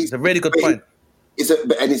it's a really good point. It's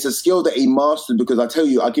a skill that he mastered, because I tell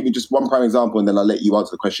you, I'll give you just one prime example, and then I'll let you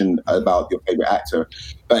answer the question about your favorite actor.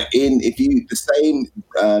 But the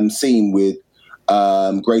same scene with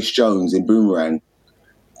Grace Jones in Boomerang,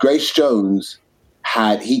 Grace Jones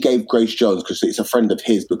he gave Grace Jones, because it's a friend of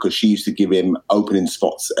his, because she used to give him opening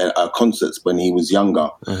spots at concerts when he was younger.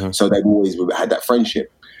 So they've always had that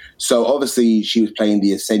friendship. So obviously she was playing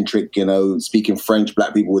the eccentric, speaking French.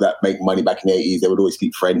 Black people that make money back in the 80s, they would always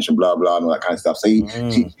speak French and blah, blah, and all that kind of stuff. So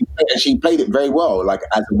she played it very well, like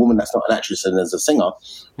as a woman that's not an actress and as a singer.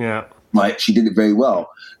 Yeah. Like, she did it very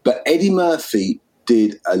well. But Eddie Murphy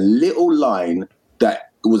did a little line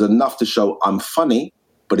that was enough to show I'm funny,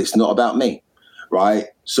 but it's not about me. Right?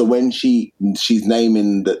 So when she's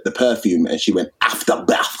naming the perfume, and she went,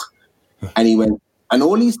 Afterbath. And he went, and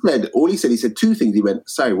all he said two things. He went,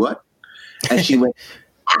 sorry, what? And she went,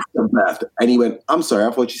 Afterbath. And he went, I'm sorry,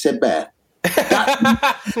 I thought you said bath.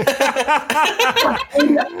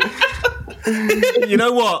 You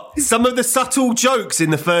know what? Some of the subtle jokes in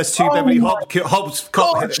the first two Beverly Hills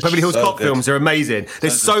Cop films are amazing.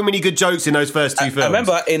 There's so many good jokes in those first two films. I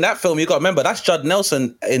remember in that film, you got to remember, that's Judd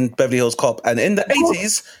Nelson in Beverly Hills Cop, and in the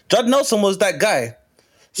 80s, Judd Nelson was that guy.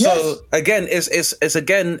 So again, it's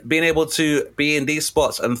again being able to be in these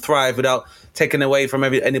spots and thrive without taking away from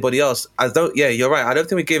anybody else. You're right. I don't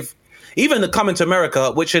think we give even the Coming to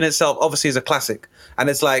America, which in itself obviously is a classic. And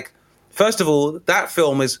it's like, first of all, that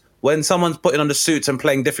film is, when someone's putting on the suits and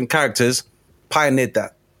playing different characters, pioneered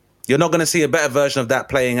that. You're not going to see a better version of that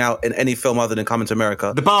playing out in any film other than Coming to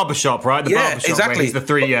America. The Barbershop, right? Barbershop, exactly. The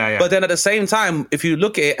three, But then at the same time, if you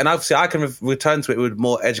look at it, and obviously I can return to it with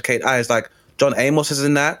more educated eyes, like John Amos is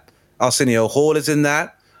in that, Arsenio Hall is in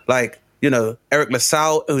that, like, Eric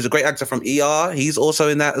LaSalle, who's a great actor from ER, he's also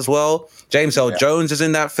in that as well. James L. Jones is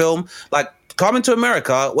in that film. Like, Coming to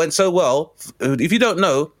America went so well. If you don't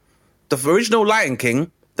know, the original Lion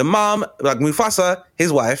King, the mom, like Mufasa,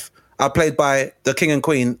 his wife, are played by the king and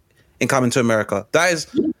queen in Coming to America. That is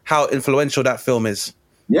how influential that film is.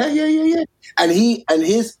 Yeah. And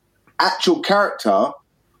his actual character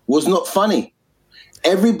was not funny.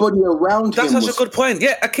 everybody around him. That's such a good point.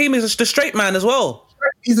 Yeah, Akeem is the straight man as well.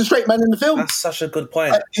 He's a straight man in the film. That's such a good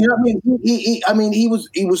point. You know what I mean? He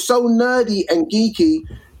was so nerdy and geeky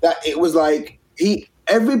that it was like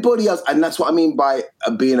everybody else, and that's what I mean by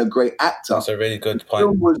being a great actor. That's a really good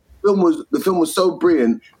point. The film was so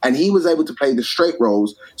brilliant, and he was able to play the straight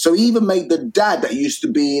roles. So he even made the dad that used to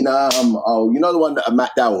be in you know the one that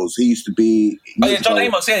Matt Dowells. He used to be. John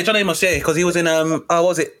Amos, because he was in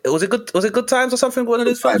was it Good Times or something? One of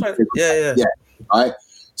those films, right? Yeah. All right.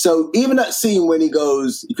 So even that scene when he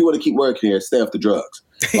goes, "If you want to keep working here, stay off the drugs."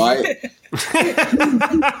 Right.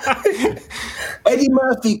 Eddie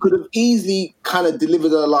Murphy could have easily kind of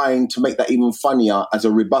delivered a line to make that even funnier as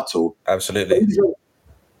a rebuttal. Absolutely.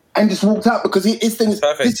 And just walked out because his thing is,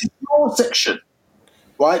 perfect. This is your section,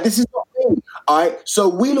 right? This is not me. All right. So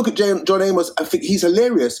we look at John Amos. I think he's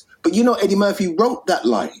hilarious, but you know, Eddie Murphy wrote that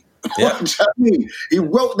line. Yeah. Do you know what I mean? He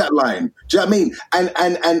wrote that line. Do you know what I mean?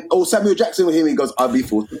 And Samuel Jackson with him, he goes, "I'll be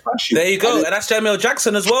forced to crush you." There you go, and that's Samuel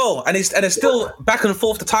Jackson as well. And it's still back and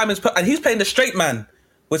forth. The time is, and he's playing the straight man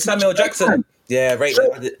with Samuel Jackson. Yeah, right.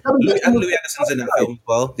 And Louis Anderson's in that film as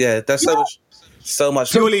well. Yeah, there's so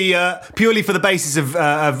much. Purely for the basis of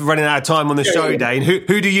running out of time on the show, Dane.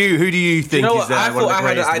 Who do you think? You know is what? I thought I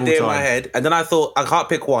had an idea in my time? head, and then I thought I can't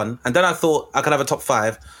pick one, and then I thought I could have a top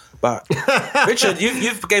 5. But Richard,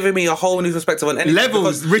 you've given me a whole new perspective on anything.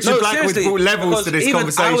 Levels. Richard Blackwood brought levels to this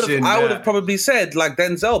conversation. I would have probably said like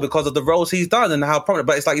Denzel because of the roles he's done and how prominent.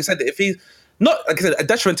 But it's like you said, if he's not, like I said, a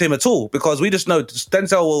detriment to him at all, because we just know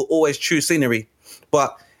Denzel will always choose scenery.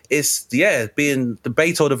 But it's being the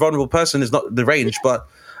bait or the vulnerable person is not the range. But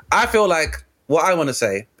I feel like what I want to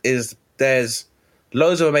say is there's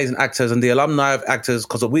loads of amazing actors and the alumni of actors.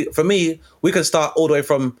 Because we can start all the way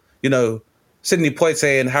from Sidney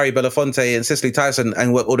Poitier and Harry Belafonte and Cicely Tyson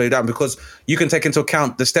and work all the way down, because you can take into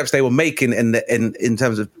account the steps they were making in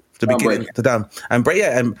terms of the beginning to down.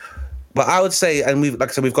 But I would say, and we've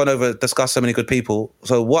discussed so many good people.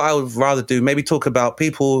 So what I would rather do, maybe talk about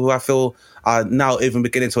people who I feel are now even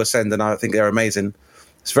beginning to ascend, and I think they're amazing.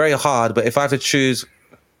 It's very hard, but if I have to choose,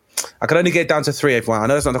 I can only get down to 3. Everyone, I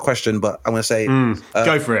know that's not the question, but I'm going to say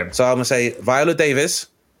go for him. So I'm going to say Viola Davis.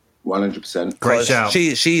 100%. Great shout.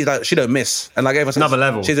 She don't miss, and like everyone says, another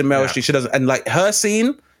level. She's in Meryl Streep. She doesn't, and like her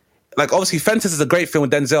scene, like obviously Fences is a great film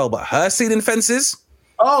with Denzel, but her scene in Fences.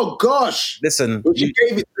 Oh gosh! Listen, when she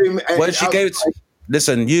gave it to him.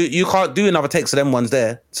 Listen, you can't do another takes of them ones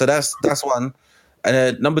there. So that's one.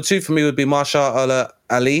 And number 2 for me would be Mahershala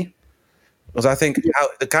Ali, because I think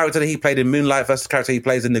the character that he played in Moonlight versus the character he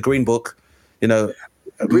plays in The Green Book,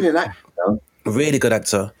 brilliant actor, really good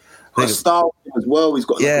actor. A style as well. He's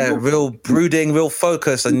got real brooding, real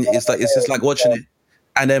focus, and it's just like watching it.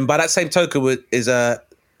 And then by that same token is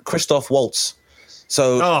Christoph Waltz.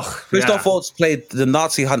 So Christoph Waltz played the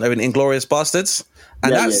Nazi hunter in Inglourious Bastards,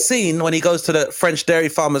 and that scene when he goes to the French dairy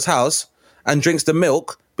farmer's house and drinks the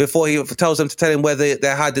milk before he tells them to tell him where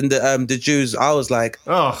they're hiding the Jews. I was like,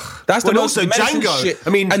 that's the most menacing Django. shit. I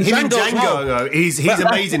mean, and him Django, well. he's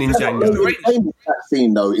amazing in Django. That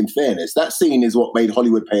scene, though, in fairness, that scene is what made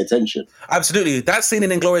Hollywood pay attention. Absolutely. That scene in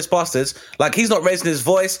Inglourious Bastards, like he's not raising his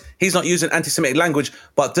voice, he's not using anti-Semitic language,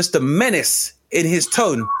 but just the menace in his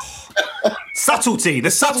tone. subtlety,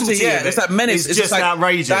 it's that menace. It's just like,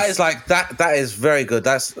 outrageous. That is like that is very good.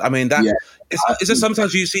 It's just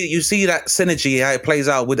sometimes you see that synergy, how it plays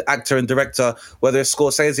out with actor and director, whether it's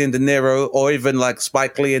Scorsese and De Niro or even like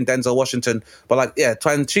Spike Lee and Denzel Washington. But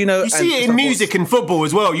Tarantino. You see it in music and football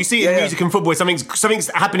as well. You see it in music and football. Something's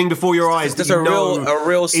happening before your eyes. There's a real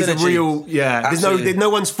synergy. There's no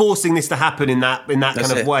one's forcing this to happen in that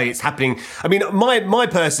kind of way. It's happening. I mean, my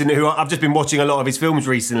person who I've just been watching a lot of his films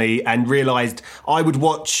recently and realised I would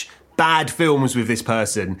watch bad films with this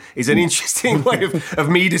person is an interesting way of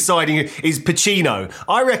me deciding is Pacino.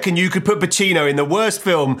 I reckon you could put Pacino in the worst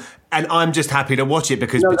film and I'm just happy to watch it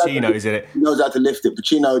because Pacino's in it. He knows how to lift it.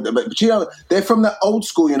 Pacino, they're from the old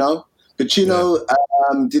school, Pacino,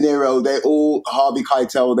 De Niro, they're all Harvey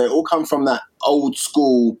Keitel, they all come from that old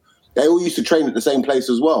school. They all used to train at the same place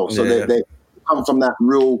as well. So they come from that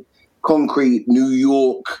real concrete New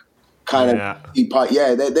York kind of part. Yeah,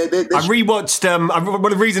 I rewatched.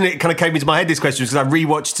 The reason it kind of came into my head this question is because I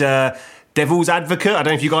rewatched Devil's Advocate. I don't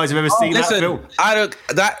know if you guys have ever seen that film.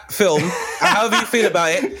 That film. However you feel about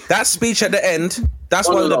it, that speech at the end. That's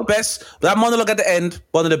one of the best. That monologue at the end,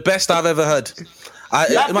 one of the best I've ever heard.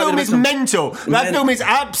 That film is mental. That film is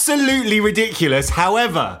absolutely ridiculous.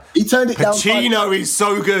 However, he turned it down. Pacino is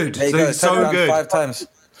so good. So good. 5 times.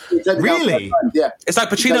 Really? Yeah. It's like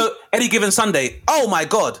Pacino, Any Given Sunday. Oh my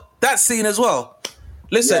God. That scene as well.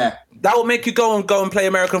 Listen, that will make you go and play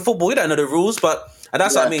American football. You don't know the rules, but And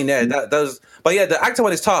that's what I mean, but yeah, the actor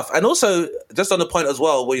one is tough. And also, just on the point as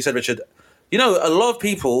well, what you said, Richard, you know, a lot of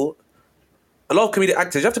comedic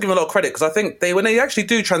actors, you have to give them a lot of credit, because I think when they actually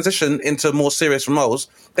do transition into more serious roles,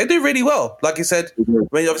 they do really well. Like you said,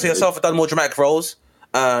 when obviously yourself have done more dramatic roles.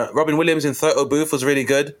 Robin Williams in 30 Booth was really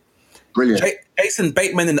good. Brilliant. Jason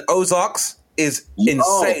Bateman in Ozarks is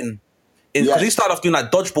insane. Because he started off doing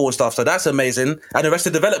like dodgeball and stuff, so that's amazing. And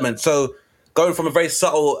Arrested Development. So going from a very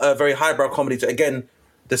subtle, very highbrow comedy to, again,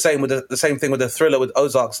 the same thing with the thriller with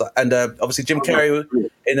Ozarks, and obviously Jim Carrey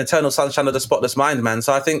in Eternal Sunshine of the Spotless Mind, man.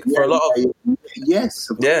 So I think for a lot of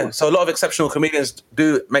so a lot of exceptional comedians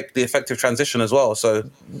do make the effective transition as well. So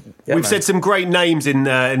we've said some great names in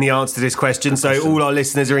the answer to this question. So all our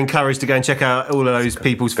listeners are encouraged to go and check out all of those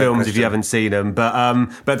people's films if you haven't seen them.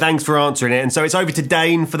 But thanks for answering it. And so it's over to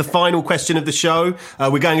Dane for the final question of the show.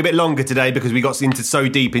 We're going a bit longer today because we got so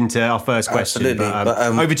deep into our first question. Absolutely. But,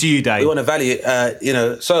 over to you, Dane. We want to value,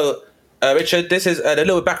 So, Richard, this is a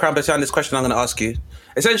little background behind this question I'm going to ask you.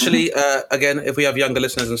 Essentially, again, if we have younger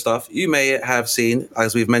listeners and stuff, you may have seen,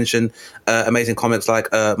 as we've mentioned, amazing comics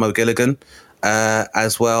like Mo Gilligan,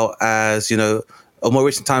 as well as, you know, or more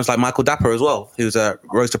recent times like Michael Dapper as well, who's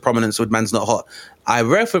rose to prominence with Man's Not Hot. I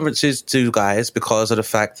reference these two guys because of the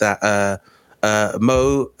fact that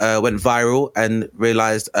Mo went viral and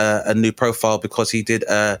realised a new profile because he did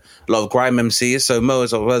a lot of grime MCs. So Mo,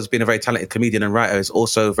 as well as being a very talented comedian and writer, is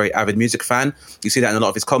also a very avid music fan. You see that in a lot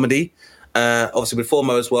of his comedy. Obviously, before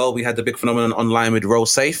Mo as well, we had the big phenomenon online with Roll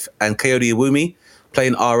Safe and Coyote Iwumi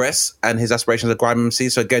playing RS and his aspirations as a grime MC.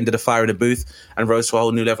 So again, did a fire in the booth and rose to a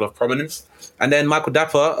whole new level of prominence. And then Michael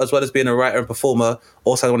Dapper, as well as being a writer and performer,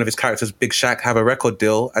 also had one of his characters, Big Shaq, have a record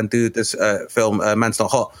deal and do this film, Man's Not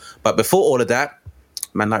Hot. But before all of that,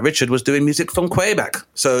 man like Richard was doing music from way back.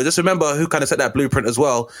 So just remember who kind of set that blueprint as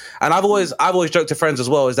well. And I've always joked to friends as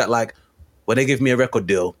well, is that like, when they give me a record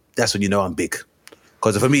deal, that's when you know I'm big.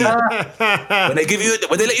 Because for me, when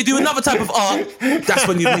they let you do another type of art, that's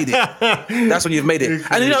when you've made it. That's when you've made it.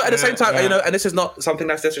 And, you know, at the same time, you know, and this is not something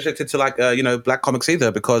that's just restricted to like, you know, black comics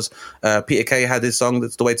either, because Peter Kay had this song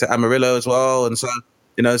that's The Way to Amarillo as well. And so,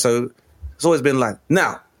 you know, so it's always been like,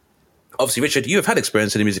 now, obviously, Richard, you have had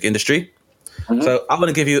experience in the music industry. Mm-hmm. So I'm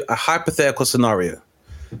going to give you a hypothetical scenario.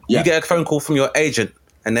 Yeah. You get a phone call from your agent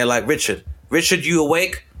and they're like, Richard, you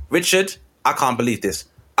awake? Richard, I can't believe this.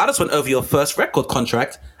 I just went over your first record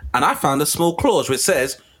contract and I found a small clause which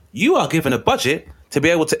says you are given a budget to be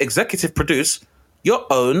able to executive produce your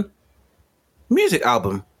own music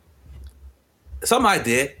album. Some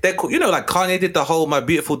idea, they're cool. You know, like Kanye did the whole My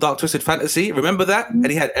Beautiful Dark Twisted Fantasy. Remember that? And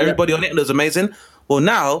he had everybody on it and it was amazing. Well,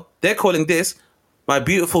 now they're calling this My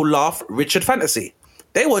Beautiful Laugh Richard Fantasy.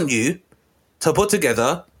 They want you to put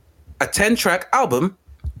together a 10-track album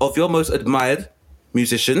of your most admired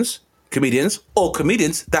musicians, comedians, or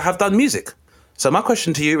comedians that have done music. So my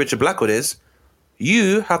question to you, Richard Blackwood, is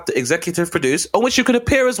you have to executive produce, on which you could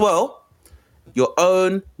appear as well, your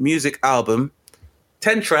own music album,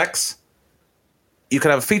 10 tracks. You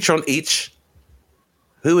could have a feature on each.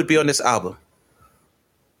 Who would be on this album?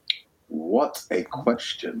 What a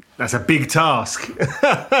question. That's a big task.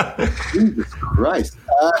 Jesus Christ.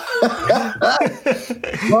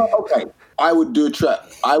 Well, okay. I would do a track.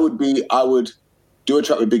 I would do a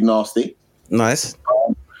track with Big Nasty. Nice.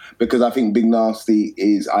 Because I think Big Nasty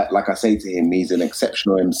is, like I say to him, he's an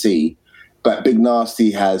exceptional MC, but Big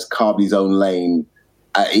Nasty has carved his own lane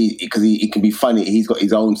because he can be funny. He's got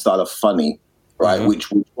his own style of funny, right, mm-hmm.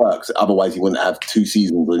 which works. Otherwise, he wouldn't have 2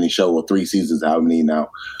 seasons on his show or 3 seasons, how many now.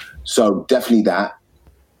 So definitely that.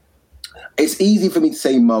 It's easy for me to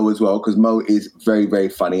say Mo as well because Mo is very, very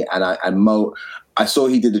funny. And Mo, I saw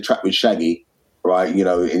he did the track with Shaggy, right? You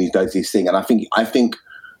know, and he does this thing. And I think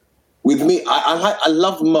with me, I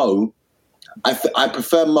love Mo. I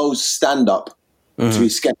prefer Mo's stand-up to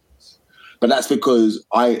his sketches. But that's because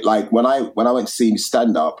when I went to see him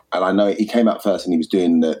stand up, and I know he came out first and he was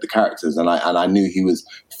doing the characters, and I knew he was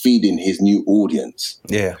feeding his new audience.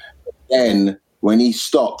 Yeah. Then when he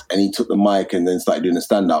stopped and he took the mic and then started doing the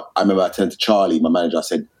stand up, I remember I turned to Charlie, my manager. I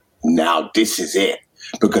said, "Now this is it,"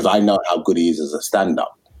 because I know how good he is as a stand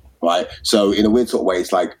up, right? So in a weird sort of way,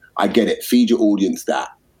 it's like I get it. Feed your audience that,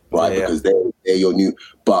 right? Yeah. Because they're your new.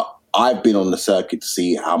 But I've been on the circuit to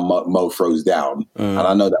see how Mo throws down, and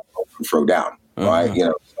I know that Mo can throw down, right? You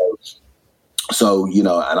know, so you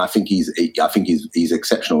know, and I think he's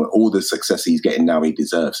exceptional. All the success he's getting now, he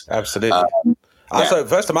deserves. Absolutely. So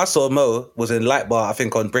first time I saw Mo was in Light Bar, I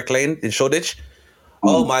think on Brick Lane in Shoreditch.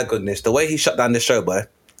 Oh my goodness, the way he shut down the show, boy.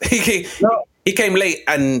 He came late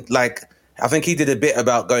and like I think he did a bit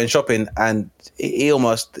about going shopping, and they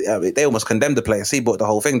almost condemned the place. He brought the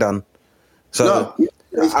whole thing down. So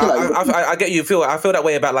I get you. I feel that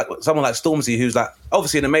way about like someone like Stormzy, who's like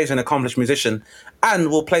obviously an amazing, accomplished musician, and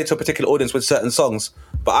will play to a particular audience with certain songs.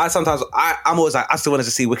 But I'm always like, I still wanted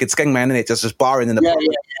to see Wicked Skengman in it, just barring in the pub.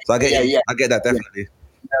 So I get you. I get that definitely. You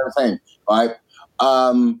know what I'm saying, right?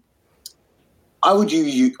 I would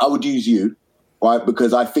use you, right?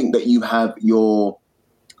 Because I think that you have your.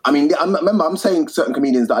 I mean, remember, I'm saying certain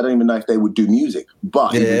comedians that I don't even know if they would do music,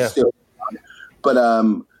 but still.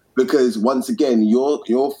 But because once again,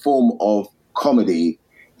 your form of comedy,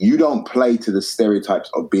 you don't play to the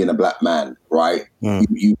stereotypes of being a black man, right?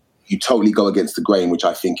 You totally go against the grain, which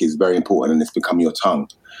I think is very important, and it's become your tongue,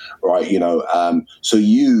 right? You know, so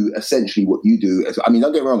you essentially what you do is, I mean,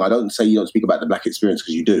 don't get me wrong, I don't say you don't speak about the black experience,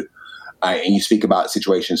 because you do, and you speak about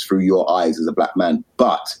situations through your eyes as a black man,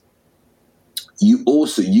 but you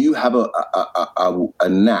have a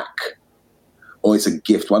knack, or it's a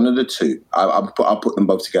gift, one of the two. I'll put them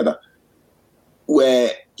both together,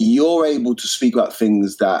 where you're able to speak about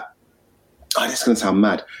things that, this is going to sound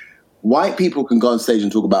mad. White people can go on stage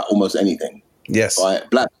and talk about almost anything. Yes. Right?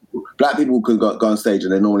 Black people can go on stage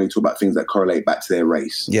and they normally talk about things that correlate back to their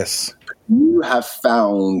race. Yes. You have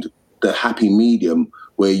found the happy medium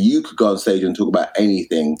where you could go on stage and talk about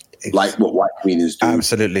anything, like what white comedians do.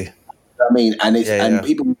 Absolutely. I mean, and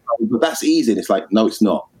people, but that's easy. And it's like, no, it's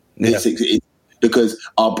not. Yeah. It's because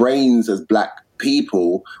our brains as black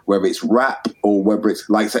people, whether it's rap or whether it's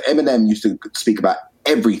like, so Eminem used to speak about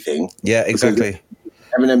everything. Yeah, exactly.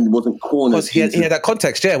 Eminem wasn't cornered. Because he had that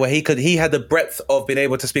context, where he had the breadth of being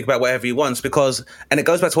able to speak about whatever he wants, and it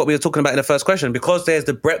goes back to what we were talking about in the first question, because there's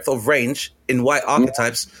the breadth of range in white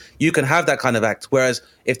archetypes, you can have that kind of act. Whereas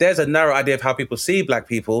if there's a narrow idea of how people see black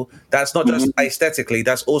people, that's not just aesthetically,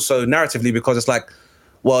 that's also narratively, because it's like,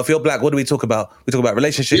 well, if you're black, what do we talk about? We talk about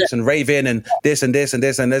relationships and raving and this and this and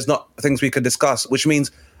this, and there's not things we can discuss, which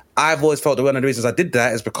means I've always felt that one of the reasons I did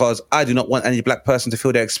that is because I do not want any black person to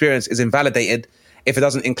feel their experience is invalidated if it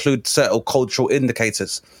doesn't include certain cultural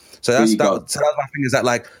indicators. So that's my thing, is that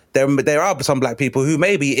like there are some black people who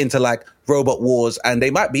may be into like robot wars, and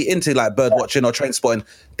they might be into like bird watching or train spotting.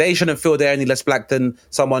 They shouldn't feel they're any less black than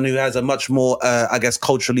someone who has a much more, I guess,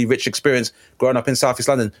 culturally rich experience growing up in South East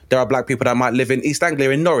London. There are black people that might live in East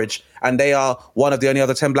Anglia in Norwich, and they are one of the only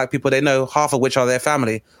other 10 black people they know, half of which are their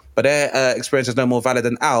family. But their experience is no more valid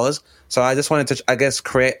than ours. So I just wanted to, I guess,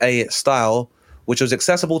 create a style which was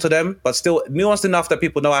accessible to them, but still nuanced enough that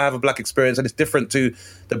people know I have a black experience and it's different to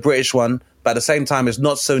the British one. But at the same time, it's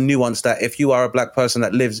not so nuanced that if you are a black person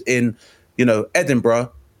that lives in, you know,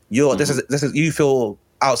 Edinburgh, this is you feel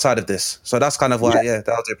outside of this. So that's kind of why, that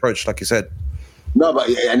was the approach, like you said. No, but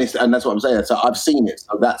and that's what I'm saying. So I've seen it,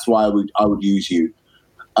 so that's why I would use you.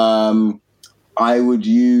 I would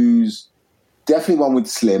use definitely one with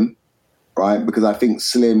Slim, right? Because I think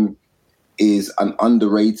Slim is an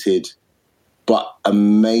underrated but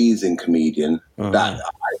amazing comedian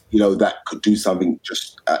that could do something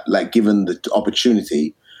just like given the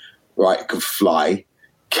opportunity, right? Could fly.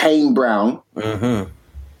 Kane Brown,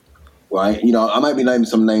 right? You know, I might be naming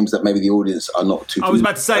some names that maybe the audience are not too. I was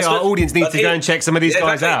about to say our audience needs to go and check some of these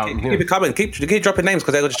guys out. Keep it coming. Keep dropping names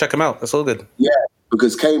because they'll just check them out. That's all good. Yeah,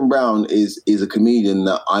 because Kane Brown is a comedian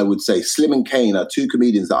that I would say Slim and Kane are two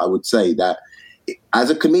comedians that I would say that as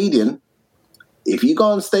a comedian, if you go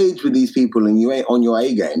on stage with these people and you ain't on your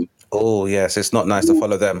A game, oh yes, it's not nice to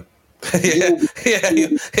follow them.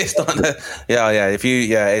 It's not.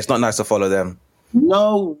 It's not nice to follow them.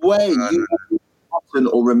 No way. You will be forgotten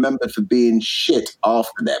or remembered for being shit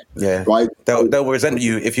after them. Yeah, right. They'll resent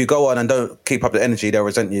you if you go on and don't keep up the energy. They'll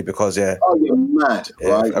resent you because oh, you're mad,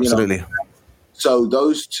 right? Absolutely. You know? So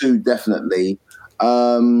those two definitely.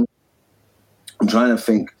 I'm trying to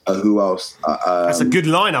think who else. That's a good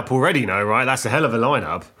lineup already, no? Right? That's a hell of a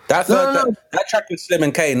lineup. That track with Slim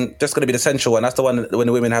and Kane just going to be the essential one. That's the one when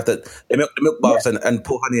the women have the milk baths and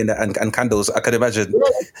pour honey in it and candles. I can imagine.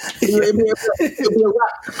 It'll be a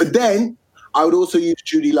wrap. But then I would also use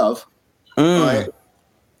Judy Love, right?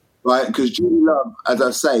 Because Judy Love, as I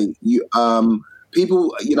say,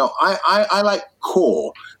 people, you know, I like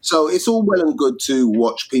core. So it's all well and good to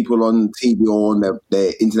watch people on TV or on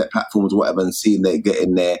their internet platforms or whatever and seeing they're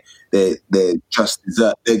getting their just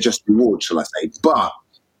dessert, their just reward, shall I say. But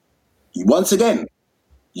once again,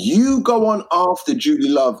 you go on after Judy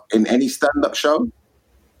Love in any stand-up show,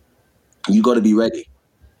 you got to be ready.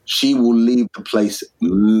 She will leave the place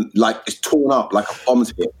like it's torn up, like a bomb's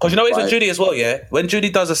hit. Because you know, even Judy as well, yeah? When Judy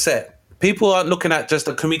does a set, people aren't looking at just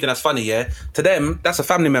a comedian that's funny, yeah? To them, that's a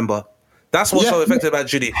family member. That's what's so effective about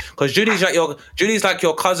Judy, because Judy's like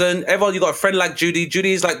your cousin. Everyone, you got a friend like Judy.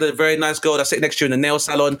 Judy's like the very nice girl that's sitting next to you in the nail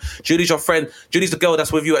salon. Judy's your friend. Judy's the girl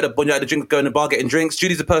that's with you when you're at the drink, going to the bar getting drinks.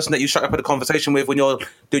 Judy's the person that you shut up at a conversation with when you're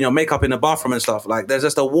doing your makeup in the bathroom and stuff. Like, there's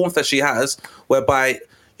just a warmth that she has, whereby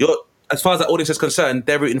as far as the audience is concerned,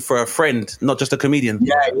 they're rooting for a friend, not just a comedian.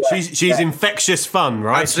 Yeah. She's infectious fun,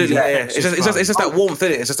 right? Absolutely, It's just that warmth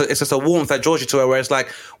in it. It's just a warmth that draws you to her, where it's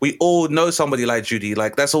like, we all know somebody like Judy.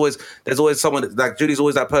 Like, there's always someone, like, Judy's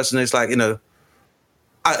always that person who's like, I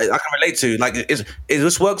can relate to. Like, it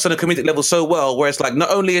just works on a comedic level so well, where it's like,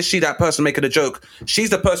 not only is she that person making a joke, she's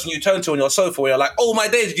the person you turn to on your sofa where you're like, oh my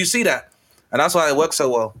days, did you see that? And that's why it works so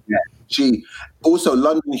well. Yeah. She also,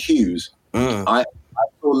 London Hughes. I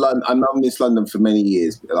saw London. I've known Miss London for many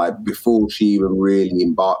years, like before she even really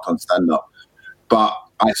embarked on stand-up. But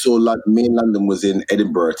I saw me and London was in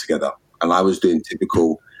Edinburgh together, and I was doing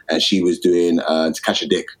Typical, and she was doing To Catch a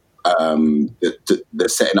Dick, the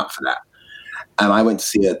setting up for that. And I went to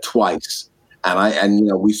see her twice, and I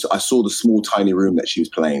saw the small tiny room that she was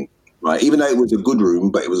playing. Right, even though it was a good room,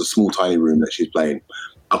 but it was a small tiny room that she was playing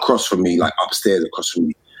across from me, like upstairs across from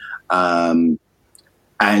me.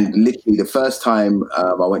 And literally the first time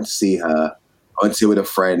I went to see her, with a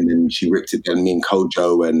friend, and she ripped it. And me and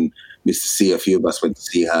Kojo and Mr. C, a few of us went to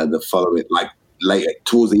see her the following, like later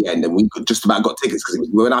towards the end, and we could just about got tickets, because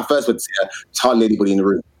when I first went to see her, it's hardly anybody in the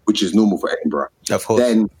room, which is normal for Edinburgh. Of course.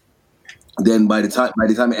 Then by the time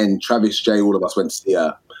it ended, Travis J, all of us went to see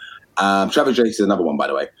her. Travis J is another one, by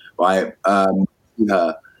the way, right? Her.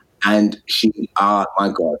 And she,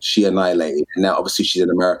 my God, she annihilated. And now, obviously, she's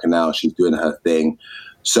in America now. She's doing her thing.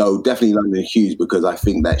 So definitely London Hughes, because I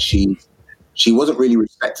think that she wasn't really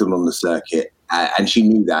respected on the circuit, and she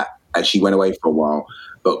knew that, and she went away for a while.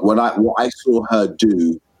 But what I saw her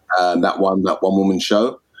do, that one woman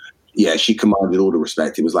show, yeah, she commanded all the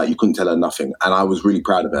respect. It was like you couldn't tell her nothing, and I was really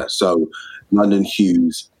proud of her. So London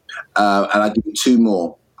Hughes, and I did two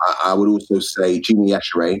more. I would also say Gina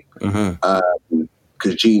Yashere.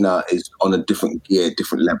 Because Gina is on a different gear,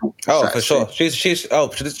 different level. Oh, for sure. She's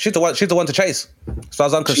the one to chase. As far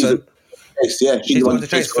as I'm concerned. She's the one to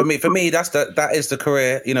chase. For me, that is the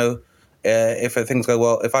career. If things go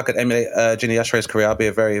well, if I could emulate Gina Yashere's career, I'd be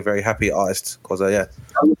a very, very happy artist. Because Can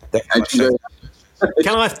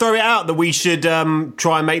I throw it out that we should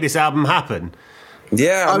try and make this album happen?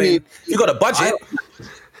 Yeah, I mean, you got a budget.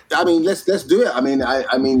 Let's do it. Some of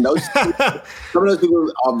those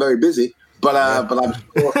people are very busy. But I'm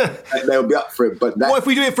sure they'll be up for it. But what if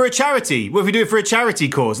we do it for a charity? What if we do it for a charity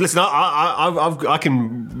cause? Listen, we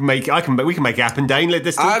can make it happen, Dane.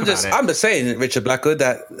 Let's talk about it. I'm just saying, Richard Blackwood,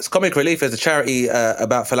 that Comic Relief is a charity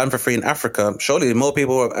about philanthropy in Africa. Surely more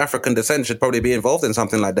people of African descent should probably be involved in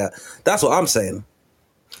something like that. That's what I'm saying.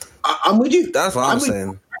 I'm with you. That's what I'm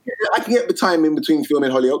saying. I can get the time in between filming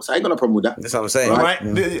Hollyoaks. I ain't got no problem with that. That's what I'm saying.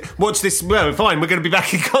 Right. Watch this. Well, fine. We're going to be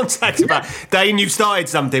back in contact about Dane. You've started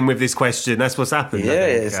something with this question. That's what's happened.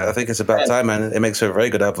 Yeah, I think it's about time, man. It makes for a very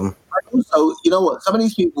good album. Also, you know what? Some of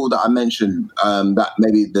these people that I mentioned, that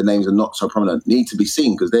maybe the names are not so prominent, need to be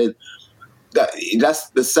seen, because that's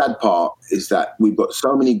the sad part, is that we've got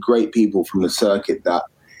so many great people from the circuit that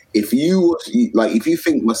if you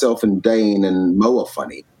think myself and Dane and Mo are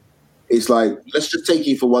funny, it's like, let's just take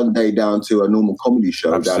you for one day down to a normal comedy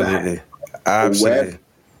show. Absolutely.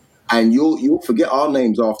 And you'll forget our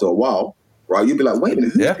names after a while, right? You'll be like, wait a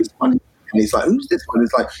minute, who's this one? And it's like, who's this one?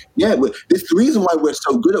 It's like, yeah, the reason why we're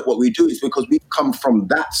so good at what we do is because we've come from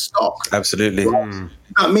that stock. Absolutely. Right? You know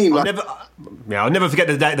what I mean? I'll never forget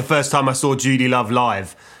the first time I saw Judy Love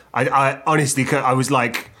live. I honestly, I was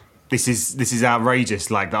like, This is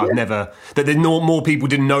outrageous. Like that, that more people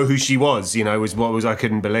didn't know who she was. I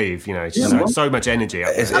couldn't believe. So much energy.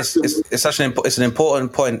 It's an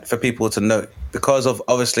important point for people to note, because of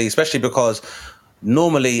obviously, especially because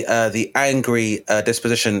normally the angry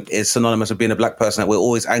disposition is synonymous with being a black person. That we're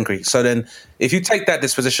always angry. So then, if you take that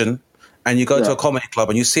disposition and you go to a comedy club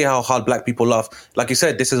and you see how hard black people laugh, like you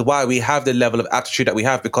said, this is why we have the level of attitude that we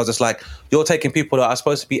have, because it's like you're taking people that are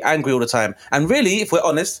supposed to be angry all the time, and really, if we're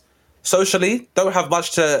honest, socially, don't have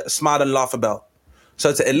much to smile and laugh about.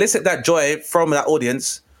 So to elicit that joy from that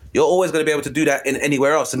audience, you're always going to be able to do that in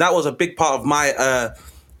anywhere else. And that was a big part of my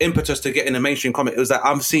impetus to get in the mainstream comic. It was that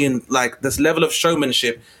I'm seeing like this level of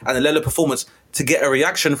showmanship and a level of performance to get a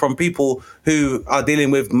reaction from people who are dealing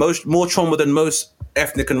with more trauma than most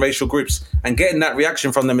ethnic and racial groups, and getting that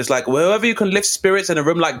reaction from them is like, wherever you can lift spirits in a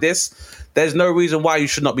room like this, there's no reason why you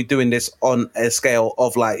should not be doing this on a scale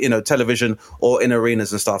of television or in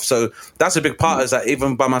arenas and stuff. So that's a big part, is that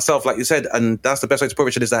even by myself, like you said, and that's the best way to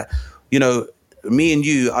put it, is that, me and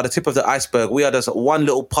you are the tip of the iceberg. We are just one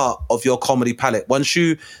little part of your comedy palette. Once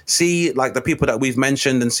you see like the people that we've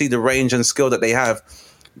mentioned and see the range and skill that they have,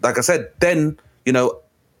 like I said, then, you know,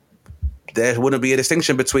 there wouldn't be a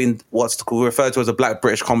distinction between what's referred to as a black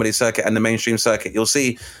British comedy circuit and the mainstream circuit. You'll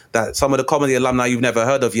see that some of the comedy alumni you've never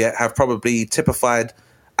heard of yet have probably typified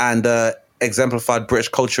and exemplified British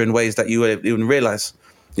culture in ways that you wouldn't even realise.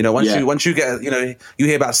 You know, once you get, you know, you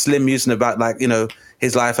hear about Slim using about, like, you know,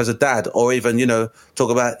 his life as a dad, or even, you know, talk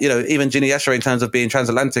about, you know, even Ginny Escher in terms of being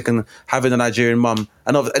transatlantic and having a Nigerian mum,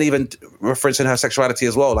 and even referencing her sexuality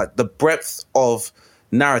as well. Like, the breadth of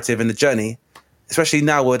narrative in the journey, especially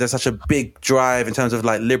now where there's such a big drive in terms of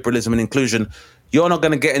like liberalism and inclusion, you're not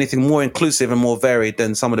going to get anything more inclusive and more varied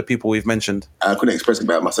than some of the people we've mentioned. I couldn't express it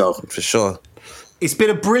better myself. For sure. It's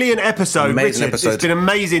been a brilliant episode, Richard. It's been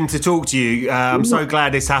amazing to talk to you. I'm so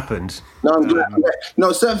glad this happened. No, I'm glad.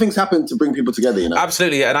 No, certain things happen to bring people together, you know.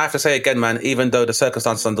 Absolutely, and I have to say again, man, even though the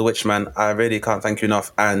circumstances under which, man, I really can't thank you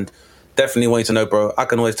enough, and definitely want you to know, bro, I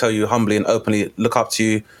can always tell you humbly and openly, look up to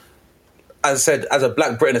you. As I said, as a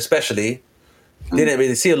black Briton especially, didn't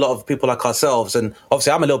really see a lot of people like ourselves, and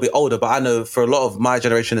obviously I'm a little bit older, but I know for a lot of my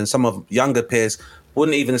generation and some of younger peers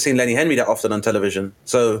wouldn't even have seen Lenny Henry that often on television.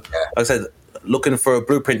 So, like I said, looking for a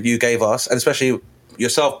blueprint you gave us, and especially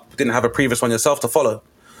yourself, didn't have a previous one yourself to follow.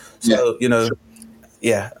 So, you know,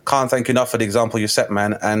 can't thank you enough for the example you set,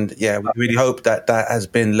 man. And we really hope that that has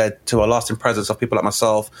been led to a lasting presence of people like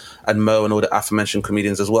myself and Mo and all the aforementioned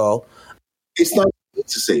comedians as well. It's nice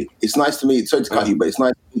to see. It's nice to me, sorry to cut you, but it's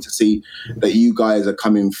nice to see that you guys are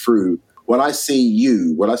coming through. When I see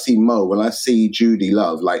you, when I see Mo, when I see Judy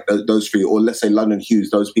Love, like those three, or let's say London Hughes,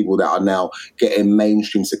 those people that are now getting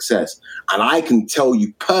mainstream success, and I can tell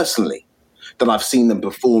you personally that I've seen them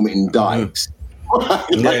perform in dives.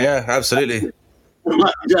 Yeah, absolutely. You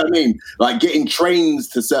know what I mean? Like getting trains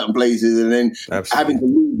to certain places and then having to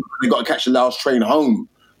leave because they got to catch the last train home.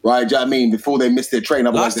 Right, do you know what I mean? Before they missed their train.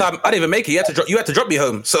 Last time, I didn't even make it. You had to drop me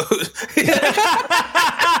home. So that's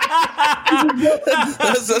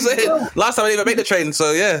it. Last time I didn't even make the train.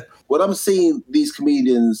 So yeah. When I'm seeing these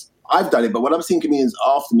comedians, I've done it, but when I'm seeing comedians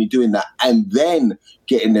after me doing that and then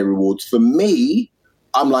getting their rewards, for me,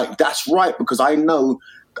 I'm like, that's right, because I know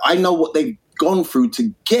what they've gone through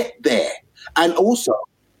to get there. And also,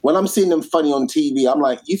 when I'm seeing them funny on TV, I'm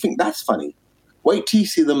like, you think that's funny? Wait till you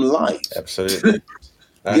see them live. Absolutely.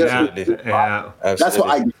 Absolutely. Yeah. That's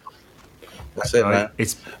what I. That's it, man.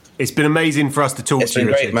 It's been amazing for us to talk to you, It's been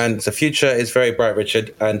Richard. great, man. The future is very bright,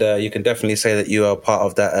 Richard, and you can definitely say that you are part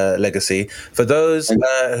of that legacy. For those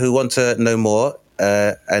who want to know more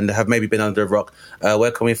and have maybe been under a rock,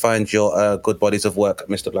 where can we find your good bodies of work,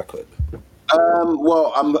 Mr. Blackwood?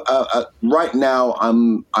 Well, I'm right now.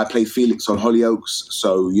 I play Felix on Hollyoaks,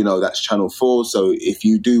 so you know that's Channel 4. So if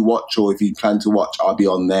you do watch or if you plan to watch, I'll be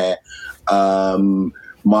on there.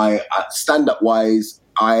 My stand-up wise,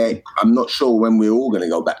 I'm not sure when we're all going to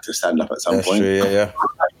go back to stand-up at some point. True, yeah.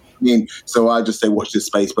 I mean, so I just say watch this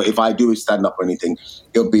space. But if I do a stand-up or anything,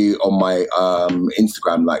 it'll be on my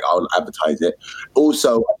Instagram. Like I'll advertise it.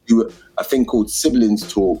 Also, I do a thing called Siblings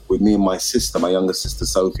Talk with me and my sister, my younger sister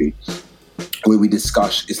Sophie, where we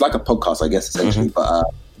discuss. It's like a podcast, I guess, essentially. But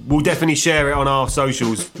we'll definitely share it on our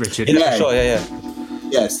socials, Richard. Yeah, sure. Yeah.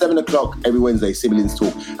 Yeah, 7:00 every Wednesday, Siblings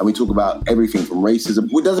Talk, and we talk about everything from racism.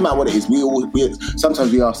 It doesn't matter what it is. We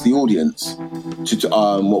sometimes we ask the audience to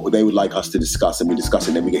what they would like us to discuss, and we discuss it.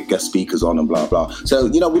 And then we get guest speakers on and blah blah. So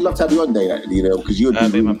we'd love to have you on, Dana. Because you'd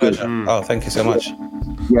be my pleasure. Oh, thank you so much.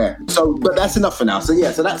 Yeah. So, but that's enough for now. So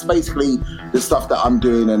so that's basically the stuff that I'm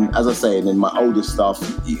doing, and as I say, and then my older stuff,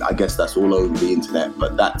 I guess that's all over the internet.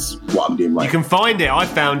 But that's what I'm doing right. You can find it. I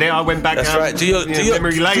found it. I went back. That's right. Do your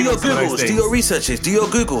Googles? Do your researches? Do your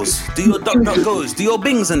Googles? Do your DuckDuckGos? Do your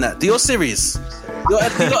Bings and that? Do your Siris? Your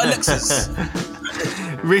Alexas?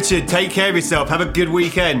 Richard, take care of yourself. Have a good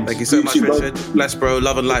weekend. Thank you so much, Richard. Bless, bro.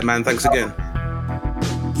 Love and light, man. Thanks again.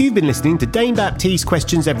 You've been listening to Dane Baptiste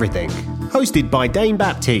Questions Everything, hosted by Dane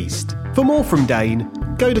Baptiste. For more from Dane,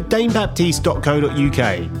 go to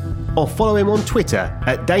danebaptiste.co.uk or follow him on Twitter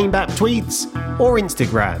at DaneBapTweets or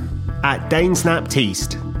Instagram at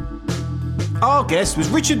DaneSnapTeast. Our guest was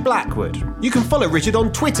Richard Blackwood. You can follow Richard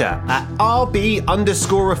on Twitter at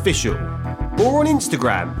RB_official or on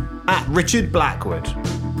Instagram at Richard Blackwood.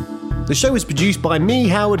 The show is produced by me,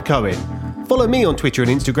 Howard Cohen. Follow me on Twitter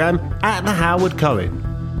and Instagram at The Howard Cohen.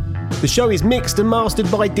 The show is mixed and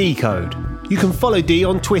mastered by Decode. You can follow D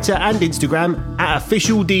on Twitter and Instagram at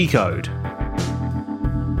Official Decode.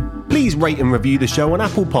 Please rate and review the show on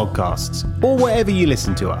Apple Podcasts or wherever you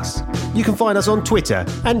listen to us. You can find us on Twitter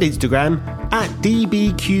and Instagram at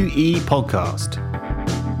DBQE Podcast.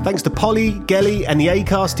 Thanks to Polly, Gelly and the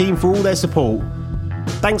Acast team for all their support.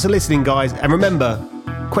 Thanks for listening, guys, and remember,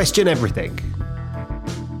 question everything.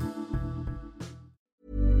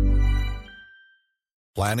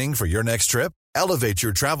 Planning for your next trip? Elevate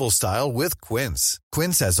your travel style with Quince.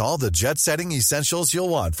 Quince has all the jet-setting essentials you'll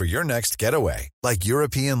want for your next getaway, like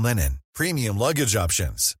European linen, premium luggage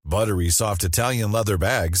options, buttery soft Italian leather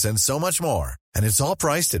bags, and so much more. And it's all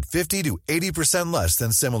priced at 50 to 80% less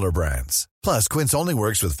than similar brands. Plus, Quince only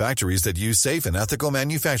works with factories that use safe and ethical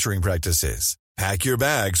manufacturing practices. Pack your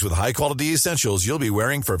bags with high-quality essentials you'll be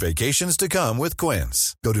wearing for vacations to come with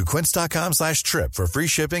Quince. Go to quince.com/trip for free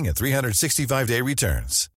shipping and 365-day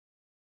returns.